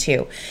Instagram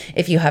too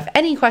if you have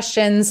any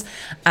questions,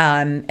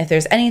 if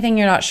there's anything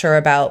you're not sure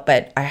about,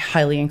 but I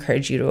highly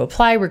encourage you to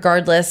apply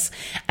regardless.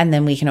 And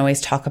then we can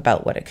always talk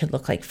about what it could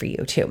look like for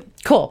you too.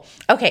 Cool.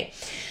 Okay.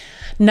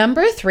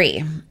 Number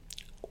 3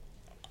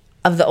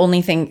 of the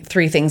only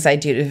 3 things I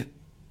do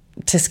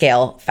to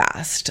scale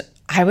fast,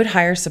 I would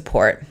hire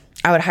support.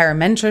 I would hire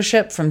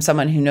mentorship from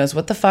someone who knows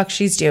what the fuck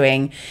she's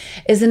doing,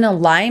 is in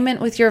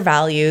alignment with your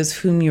values,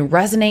 whom you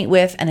resonate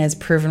with, and has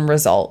proven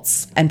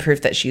results and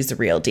proof that she's the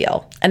real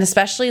deal. And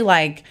especially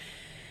like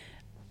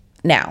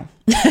now.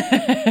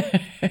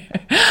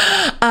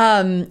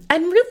 And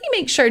really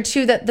make sure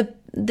too that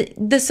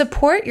the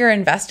support you're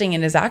investing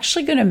in is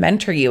actually going to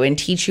mentor you and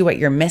teach you what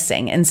you're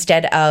missing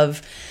instead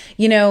of,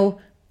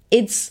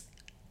 it's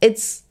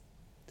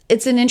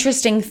an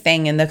interesting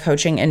thing in the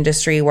coaching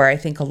industry where I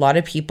think a lot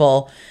of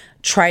people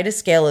try to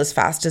scale as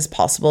fast as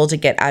possible to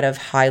get out of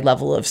high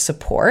level of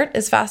support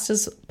as fast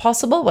as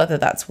possible, whether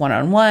that's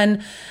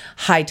one-on-one,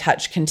 high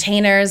touch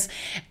containers.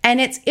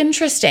 And it's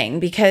interesting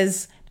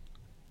because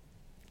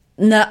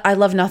I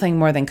love nothing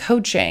more than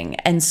coaching.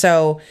 And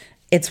so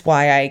it's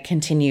why I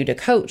continue to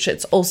coach.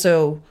 It's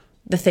also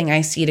the thing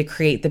I see to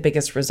create the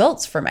biggest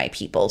results for my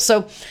people.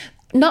 So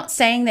not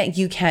saying that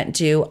you can't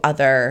do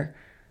other,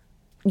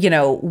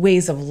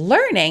 ways of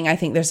learning. I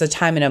think there's a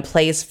time and a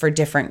place for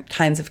different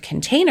kinds of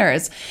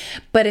containers.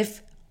 But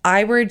if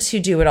I were to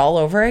do it all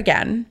over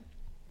again,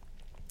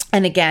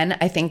 and again,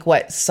 I think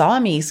what saw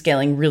me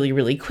scaling really,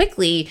 really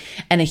quickly,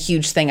 and a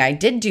huge thing I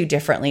did do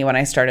differently when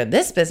I started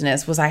this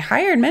business, was I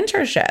hired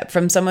mentorship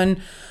from someone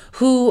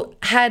who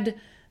had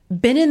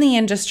been in the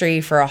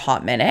industry for a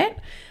hot minute,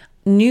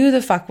 knew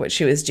the fuck what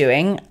she was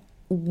doing,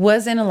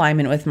 was in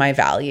alignment with my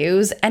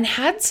values, and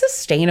had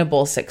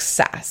sustainable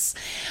success.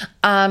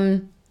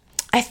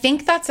 I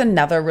think that's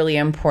another really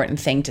important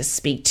thing to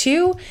speak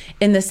to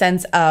in the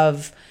sense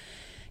of,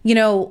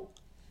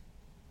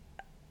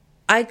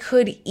 I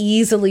could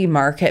easily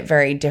market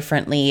very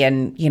differently.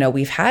 And,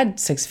 we've had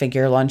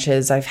 6-figure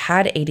launches. I've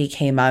had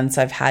 80K months.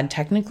 I've had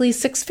technically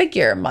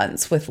 6-figure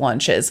months with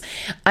launches.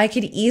 I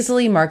could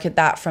easily market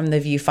that from the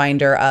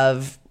viewfinder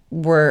of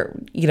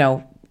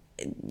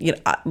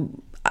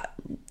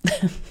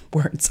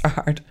words are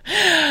hard.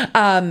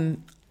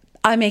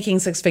 I'm making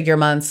 6-figure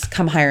months.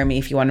 Come hire me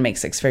if you want to make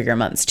 6-figure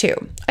months too.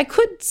 I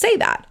could say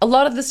that. A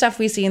lot of the stuff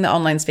we see in the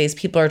online space,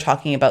 people are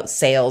talking about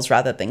sales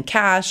rather than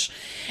cash.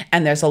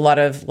 And there's a lot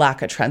of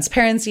lack of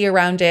transparency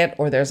around it.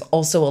 Or there's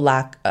also a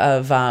lack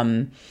of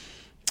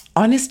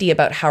honesty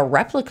about how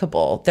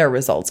replicable their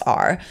results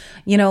are.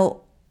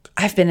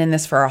 I've been in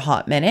this for a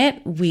hot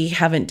minute. We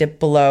haven't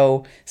dipped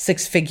below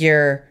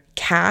 6-figure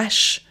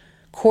cash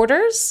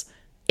quarters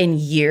in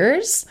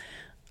years.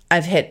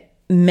 I've hit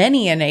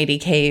many an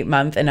 80K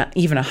month and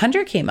even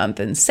 100K month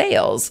in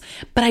sales,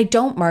 but I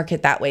don't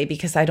market that way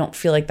because I don't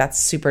feel like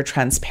that's super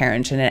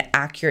transparent and an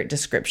accurate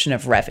description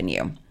of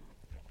revenue.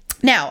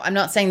 Now, I'm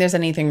not saying there's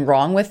anything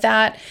wrong with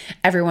that.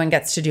 Everyone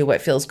gets to do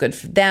what feels good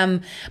for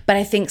them, but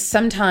I think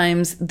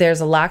sometimes there's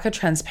a lack of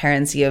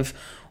transparency of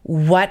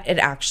what it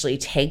actually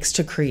takes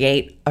to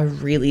create a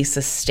really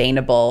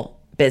sustainable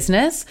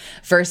business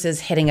versus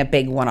hitting a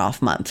big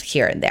one-off month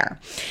here and there.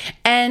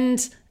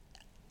 And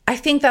I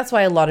think that's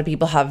why a lot of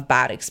people have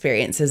bad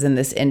experiences in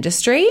this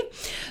industry.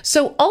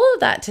 So all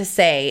of that to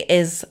say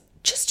is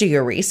just do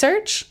your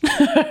research.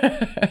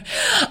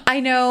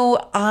 I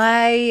know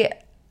I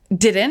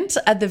didn't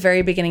at the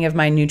very beginning of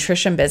my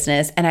nutrition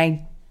business, and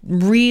I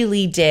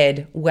really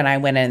did when I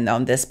went in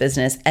on this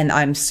business. And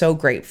I'm so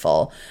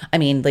grateful. I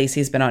mean,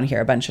 Lacey's been on here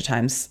a bunch of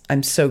times.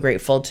 I'm so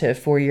grateful to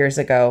 4 years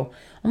ago,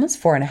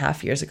 almost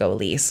 4.5 years ago,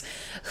 Elise,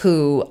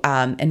 who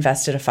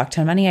invested a fuck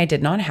ton of money I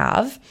did not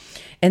have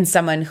in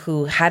someone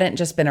who hadn't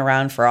just been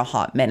around for a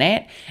hot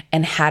minute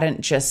and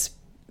hadn't just,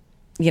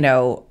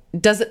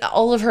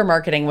 all of her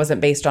marketing wasn't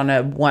based on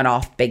a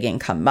one-off big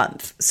income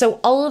month. So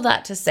all of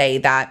that to say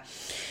that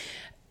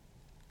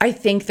I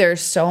think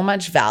there's so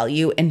much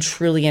value in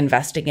truly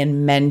investing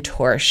in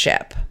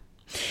mentorship,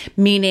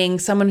 meaning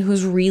someone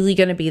who's really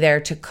going to be there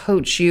to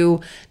coach you,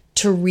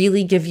 to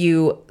really give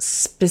you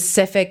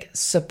specific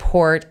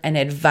support and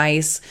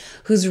advice,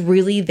 who's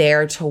really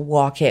there to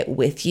walk it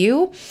with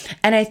you.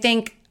 And I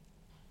think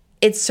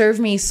it served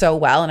me so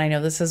well. And I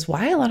know this is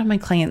why a lot of my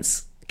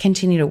clients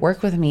continue to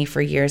work with me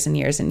for years and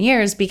years and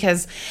years,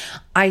 because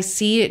I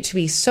see it to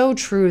be so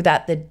true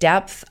that the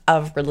depth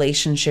of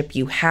relationship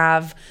you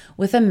have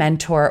with a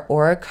mentor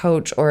or a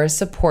coach or a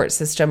support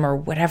system or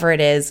whatever it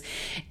is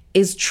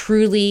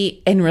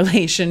truly in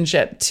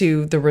relationship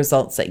to the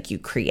results that you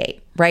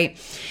create, right?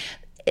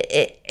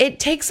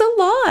 It takes a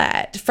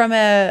lot from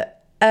a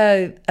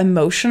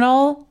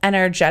emotional,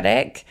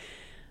 energetic,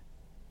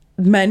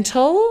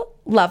 mental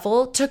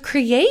level to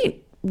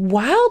create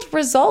wild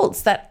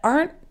results that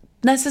aren't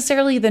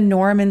necessarily the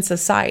norm in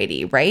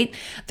society, right?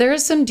 There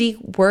is some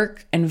deep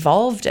work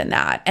involved in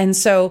that. And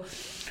so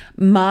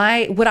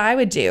what I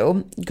would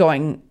do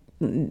going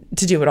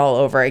to do it all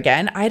over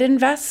again, I'd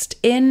invest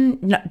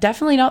in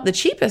definitely not the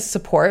cheapest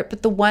support,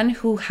 but the one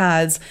who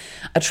has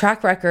a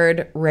track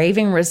record,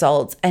 raving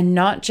results, and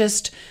not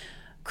just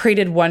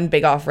created one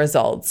big off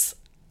results,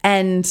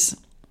 and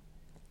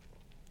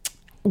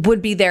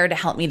would be there to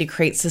help me to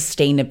create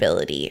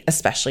sustainability,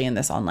 especially in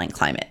this online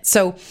climate.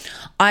 So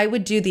I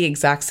would do the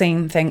exact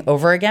same thing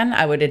over again.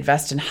 I would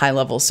invest in high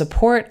level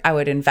support. I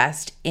would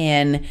invest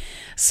in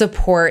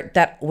support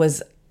that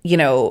was,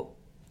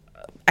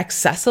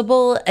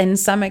 accessible in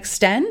some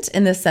extent,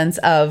 in the sense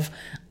of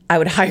I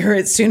would hire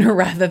it sooner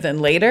rather than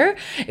later.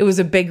 It was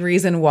a big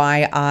reason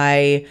why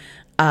I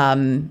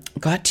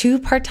got 2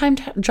 part-time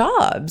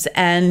jobs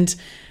and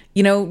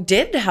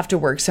did have to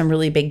work some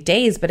really big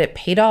days, but it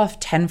paid off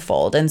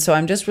tenfold. And so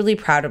I'm just really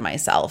proud of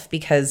myself,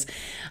 because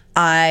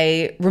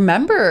I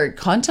remember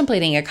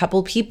contemplating a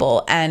couple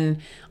people, and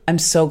I'm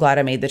so glad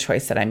I made the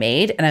choice that I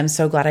made. And I'm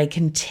so glad I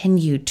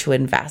continued to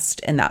invest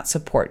in that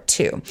support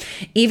too.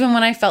 Even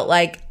when I felt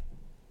like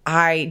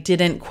I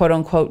didn't quote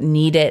unquote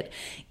need it,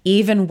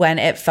 even when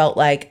it felt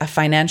like a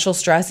financial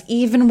stress,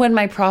 even when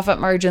my profit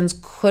margins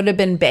could have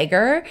been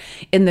bigger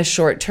in the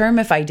short term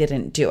if I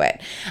didn't do it.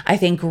 I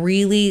think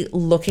really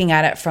looking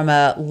at it from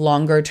a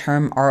longer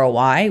term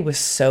ROI was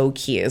so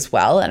key as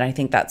well. And I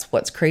think that's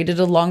what's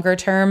created a longer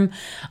term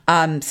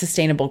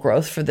sustainable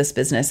growth for this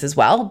business as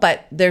well.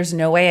 But there's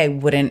no way I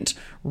wouldn't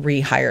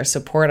rehire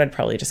support. I'd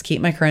probably just keep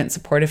my current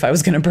support if I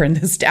was going to burn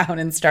this down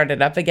and start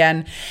it up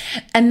again.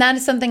 And that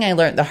is something I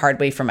learned the hard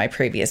way from my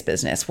previous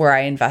business, where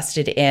I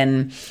invested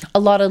in a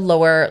lot of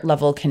lower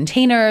level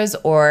containers,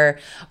 or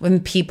when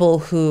people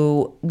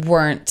who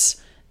weren't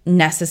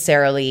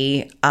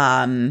necessarily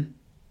going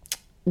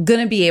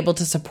to be able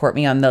to support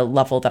me on the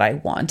level that I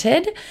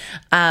wanted.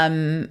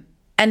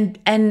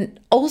 And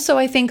also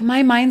I think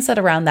my mindset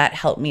around that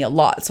helped me a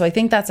lot. So I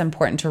think that's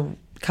important to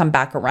come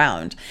back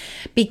around,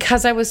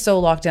 because I was so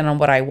locked in on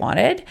what I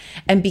wanted,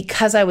 and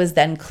because I was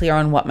then clear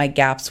on what my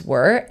gaps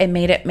were, it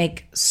made it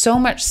make so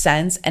much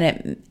sense, and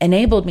it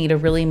enabled me to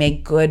really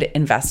make good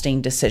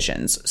investing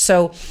decisions.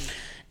 So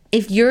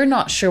if you're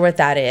not sure what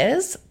that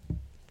is,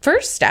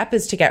 first step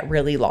is to get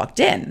really locked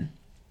in.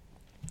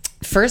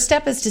 First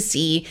step is to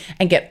see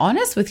and get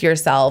honest with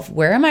yourself.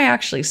 Where am I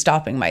actually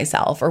stopping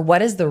myself? Or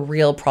what is the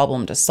real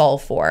problem to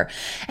solve for?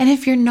 And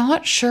if you're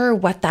not sure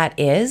what that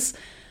is,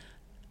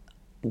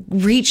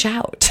 reach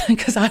out,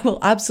 because I will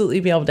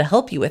absolutely be able to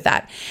help you with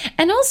that.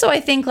 And also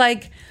I think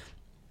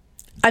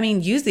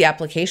use the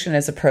application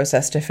as a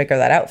process to figure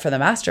that out for the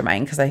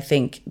mastermind, because I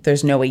think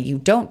there's no way you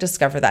don't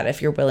discover that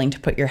if you're willing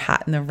to put your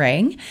hat in the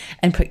ring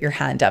and put your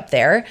hand up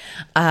there.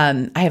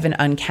 I have an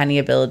uncanny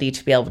ability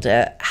to be able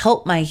to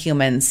help my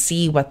humans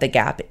see what the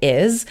gap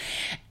is.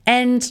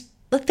 And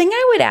the thing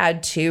I would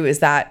add too is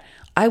that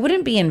I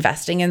wouldn't be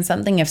investing in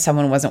something if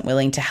someone wasn't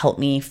willing to help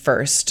me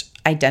first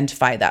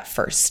identify that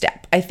first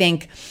step. I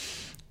think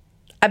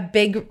a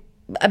big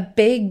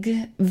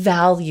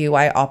value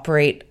I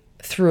operate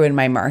through in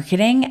my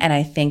marketing, and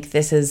I think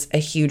this is a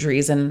huge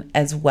reason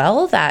as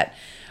well that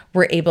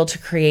we're able to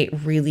create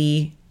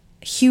really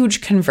huge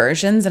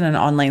conversions in an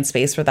online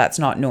space where that's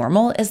not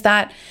normal, is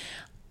that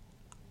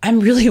I'm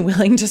really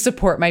willing to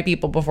support my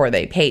people before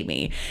they pay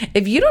me.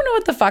 If you don't know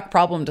what the fuck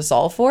problem to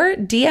solve for,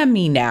 DM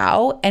me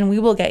now and we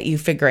will get you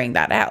figuring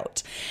that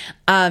out.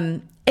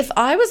 If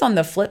I was on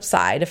the flip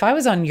side, if I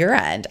was on your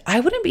end, I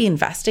wouldn't be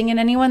investing in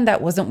anyone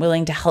that wasn't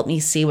willing to help me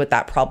see what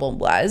that problem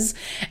was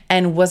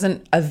and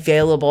wasn't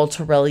available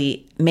to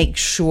really make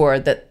sure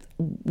that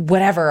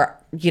whatever,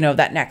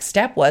 that next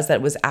step was,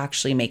 that was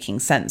actually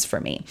making sense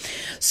for me.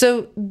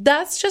 So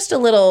that's just a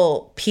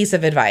little piece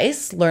of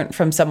advice learned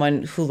from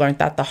someone who learned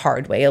that the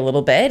hard way a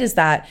little bit, is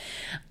that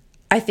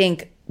I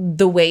think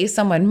the way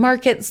someone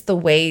markets, the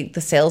way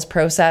the sales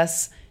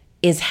process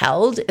is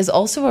held is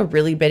also a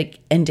really big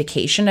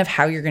indication of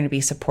how you're going to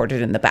be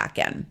supported in the back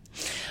end.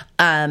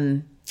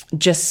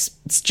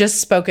 Just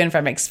spoken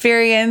from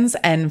experience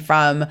and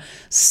from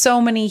so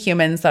many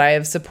humans that I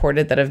have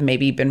supported that have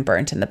maybe been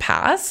burnt in the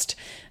past.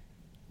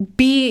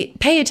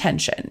 Pay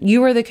attention.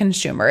 You are the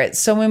consumer. It's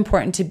so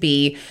important to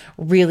be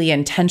really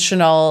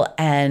intentional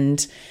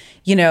and,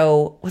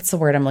 what's the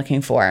word I'm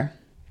looking for?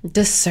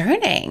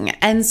 Discerning.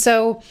 And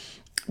so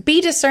be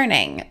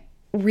discerning.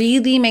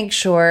 Really make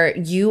sure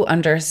you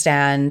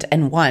understand,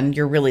 and one,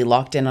 you're really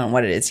locked in on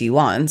what it is you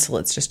want. So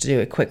let's just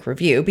do a quick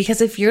review, because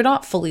if you're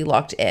not fully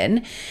locked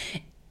in,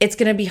 it's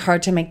going to be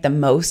hard to make the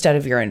most out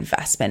of your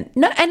investment.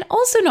 And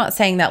also not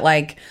saying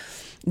that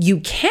you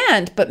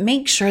can't, but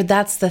make sure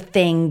that's the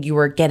thing you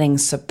are getting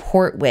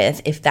support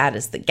with if that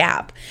is the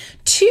gap.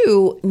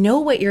 2, know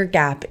what your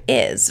gap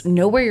is.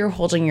 Know where you're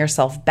holding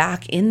yourself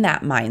back in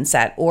that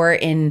mindset or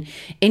in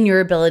your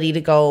ability to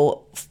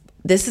go,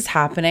 this is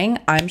happening.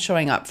 I'm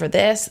showing up for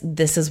this.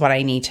 This is what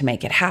I need to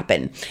make it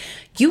happen.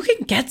 You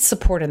can get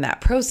support in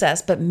that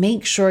process, but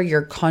make sure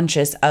you're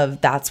conscious of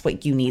that's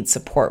what you need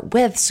support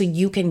with so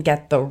you can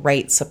get the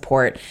right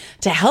support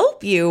to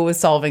help you with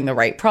solving the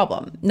right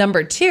problem.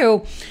 Number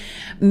 2,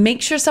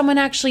 make sure someone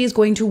actually is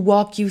going to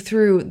walk you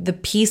through the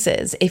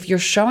pieces. If you're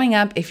showing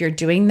up, if you're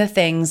doing the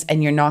things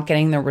and you're not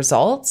getting the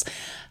results,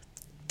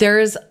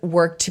 there's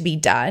work to be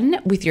done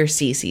with your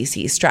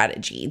CCC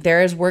strategy.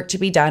 There is work to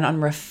be done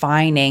on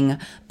refining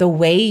the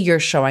way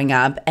you're showing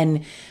up,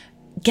 and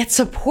get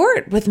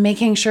support with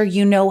making sure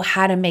you know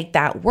how to make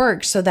that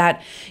work so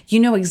that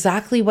you know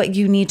exactly what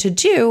you need to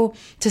do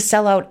to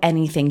sell out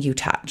anything you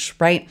touch,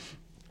 right?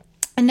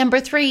 And number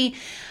 3,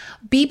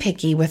 be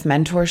picky with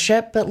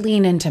mentorship, but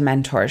lean into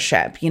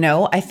mentorship.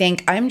 I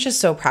think I'm just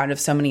so proud of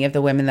so many of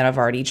the women that have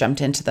already jumped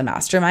into the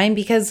mastermind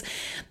because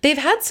they've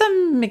had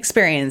some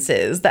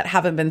experiences that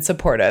haven't been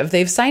supportive.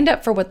 They've signed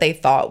up for what they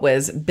thought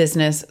was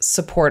business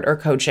support or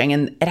coaching,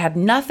 and it had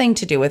nothing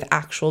to do with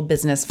actual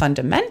business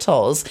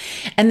fundamentals.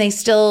 And they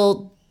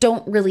still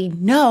don't really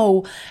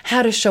know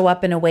how to show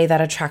up in a way that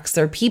attracts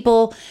their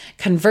people,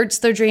 converts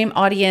their dream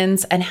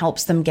audience, and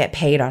helps them get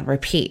paid on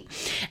repeat.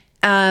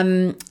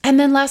 And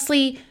then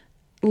lastly,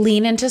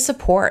 lean into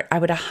support. I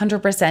would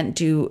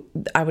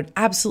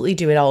absolutely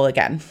do it all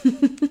again.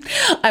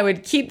 I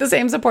would keep the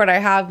same support I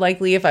have,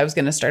 likely if I was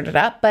going to start it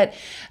up, but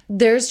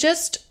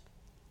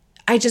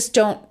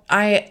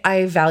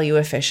I value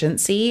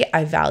efficiency.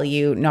 I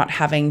value not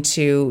having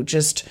to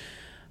just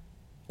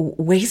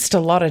waste a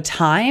lot of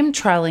time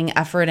trialing,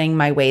 efforting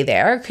my way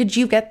there. Could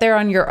you get there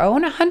on your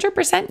own?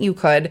 100% you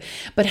could,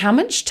 but how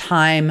much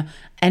time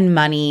and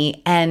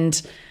money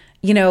and,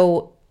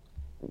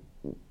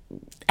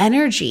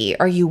 energy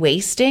are you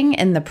wasting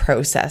in the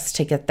process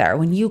to get there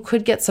when you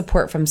could get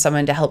support from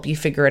someone to help you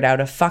figure it out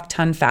a fuck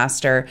ton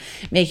faster,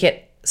 make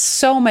it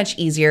so much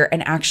easier,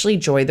 and actually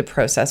enjoy the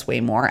process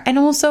way more? And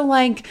also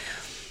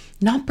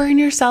not burn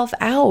yourself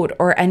out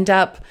or end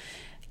up,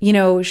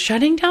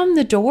 shutting down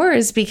the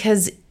doors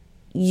because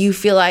you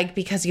feel like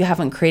because you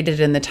haven't created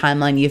it in the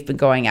timeline you've been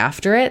going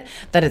after it,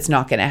 that it's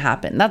not going to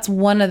happen. That's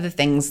one of the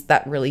things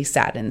that really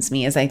saddens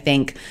me is I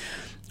think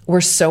we're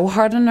so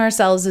hard on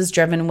ourselves as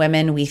driven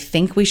women. We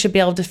think we should be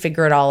able to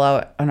figure it all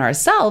out on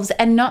ourselves,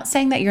 and not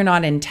saying that you're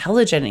not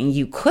intelligent and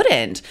you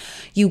couldn't.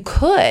 You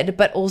could,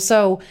 but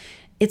also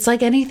it's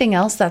like anything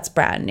else that's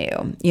brand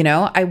new.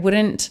 I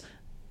wouldn't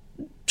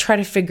try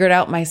to figure it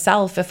out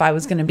myself if I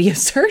was going to be a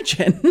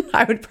surgeon.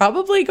 I would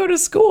probably go to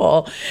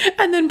school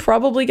and then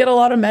probably get a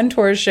lot of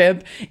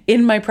mentorship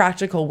in my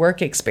practical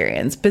work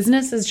experience.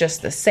 Business is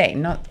just the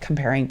same, not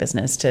comparing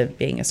business to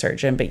being a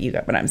surgeon, but you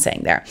get what I'm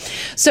saying there.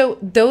 So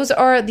those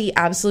are the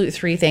absolute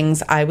 3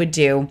 things I would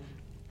do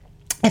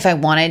if I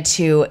wanted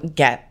to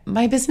get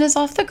my business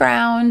off the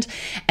ground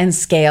and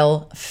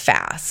scale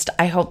fast.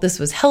 I hope this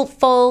was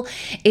helpful.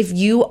 If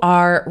you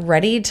are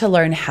ready to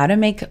learn how to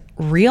make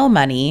real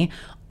money,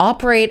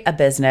 operate a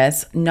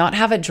business, not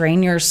have it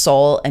drain your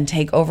soul and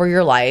take over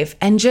your life,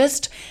 and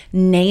just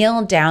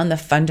nail down the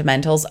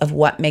fundamentals of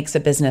what makes a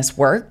business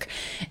work.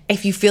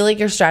 If you feel like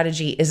your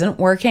strategy isn't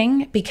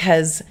working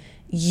because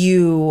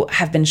you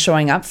have been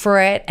showing up for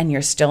it and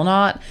you're still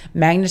not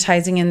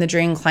magnetizing in the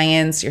dream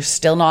clients, you're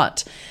still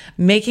not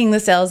making the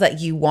sales that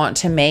you want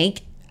to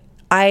make,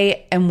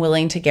 I am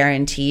willing to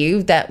guarantee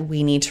you that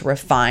we need to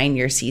refine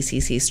your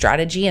CCC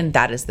strategy, and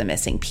that is the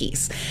missing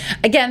piece.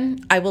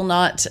 Again, I will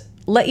not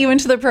let you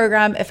into the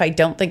program if I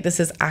don't think this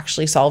is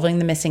actually solving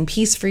the missing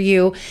piece for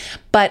you.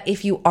 But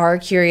if you are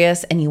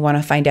curious and you want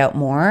to find out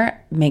more,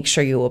 make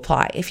sure you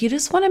apply. If you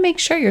just want to make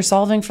sure you're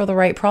solving for the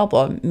right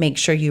problem, make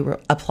sure you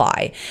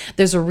apply.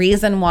 There's a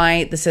reason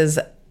why this is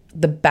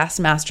the best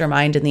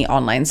mastermind in the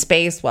online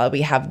space, why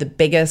we have the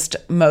biggest,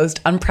 most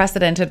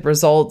unprecedented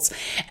results,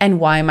 and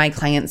why my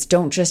clients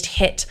don't just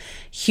hit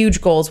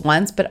huge goals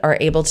once, but are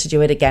able to do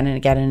it again and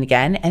again and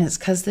again. And it's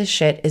because this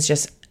shit is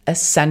just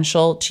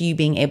essential to you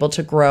being able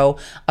to grow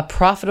a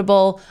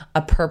profitable,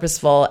 a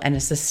purposeful, and a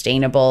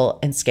sustainable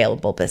and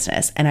scalable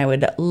business. And I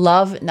would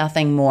love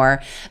nothing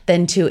more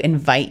than to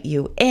invite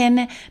you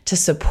in, to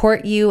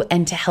support you,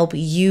 and to help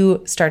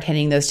you start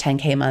hitting those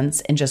 10K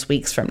months in just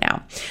weeks from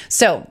now.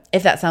 So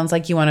if that sounds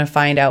like you want to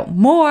find out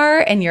more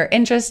and you're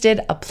interested,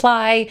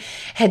 apply.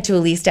 Head to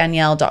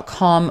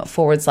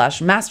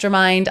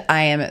EliseDanielle.com/mastermind.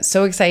 I am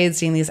so excited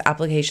seeing these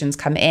applications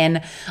come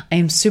in. I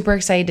am super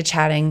excited to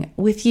chatting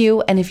with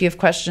you. And if you have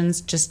questions,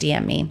 just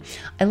DM me.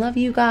 I love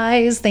you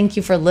guys. Thank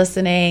you for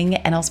listening,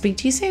 and I'll speak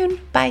to you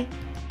soon. Bye.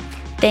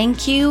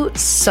 Thank you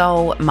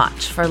so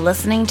much for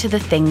listening to the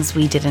things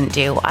we didn't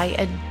do. I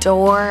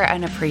adore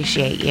and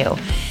appreciate you.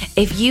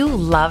 If you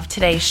love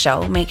today's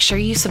show, make sure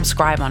you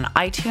subscribe on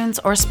iTunes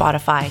or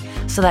Spotify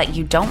so that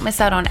you don't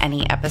miss out on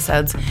any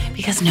episodes,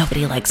 because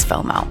nobody likes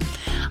FOMO.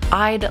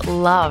 I'd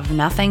love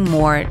nothing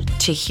more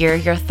to hear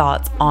your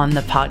thoughts on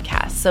the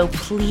podcast, so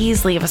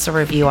please leave us a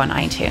review on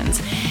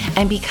iTunes.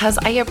 And because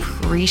I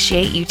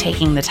appreciate you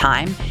taking the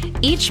time,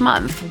 each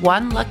month,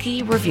 one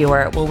lucky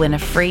reviewer will win a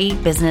free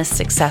business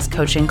success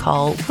coaching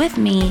call with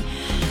me.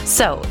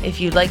 So if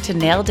you'd like to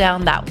nail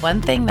down that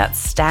one thing that's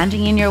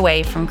standing in your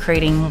way from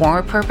creating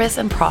more purpose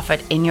and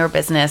profit in your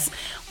business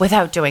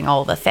without doing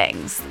all the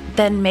things,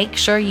 then make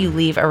sure you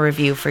leave a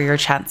review for your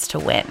chance to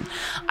win.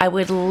 I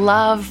would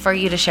love for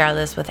you to share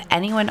this with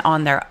anyone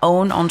on their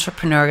own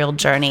entrepreneurial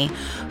journey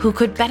who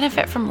could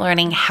benefit from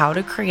learning how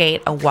to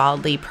create a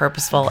wildly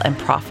purposeful and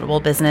profitable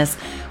business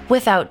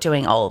without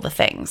doing all the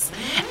things.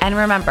 And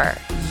remember,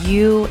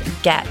 you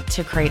get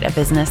to create a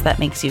business that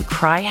makes you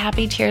cry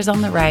happy tears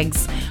on the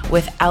regs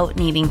without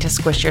needing to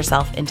squish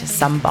yourself into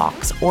some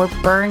box or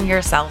burn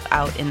yourself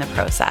out in the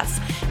process,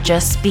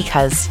 just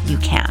because you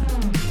can.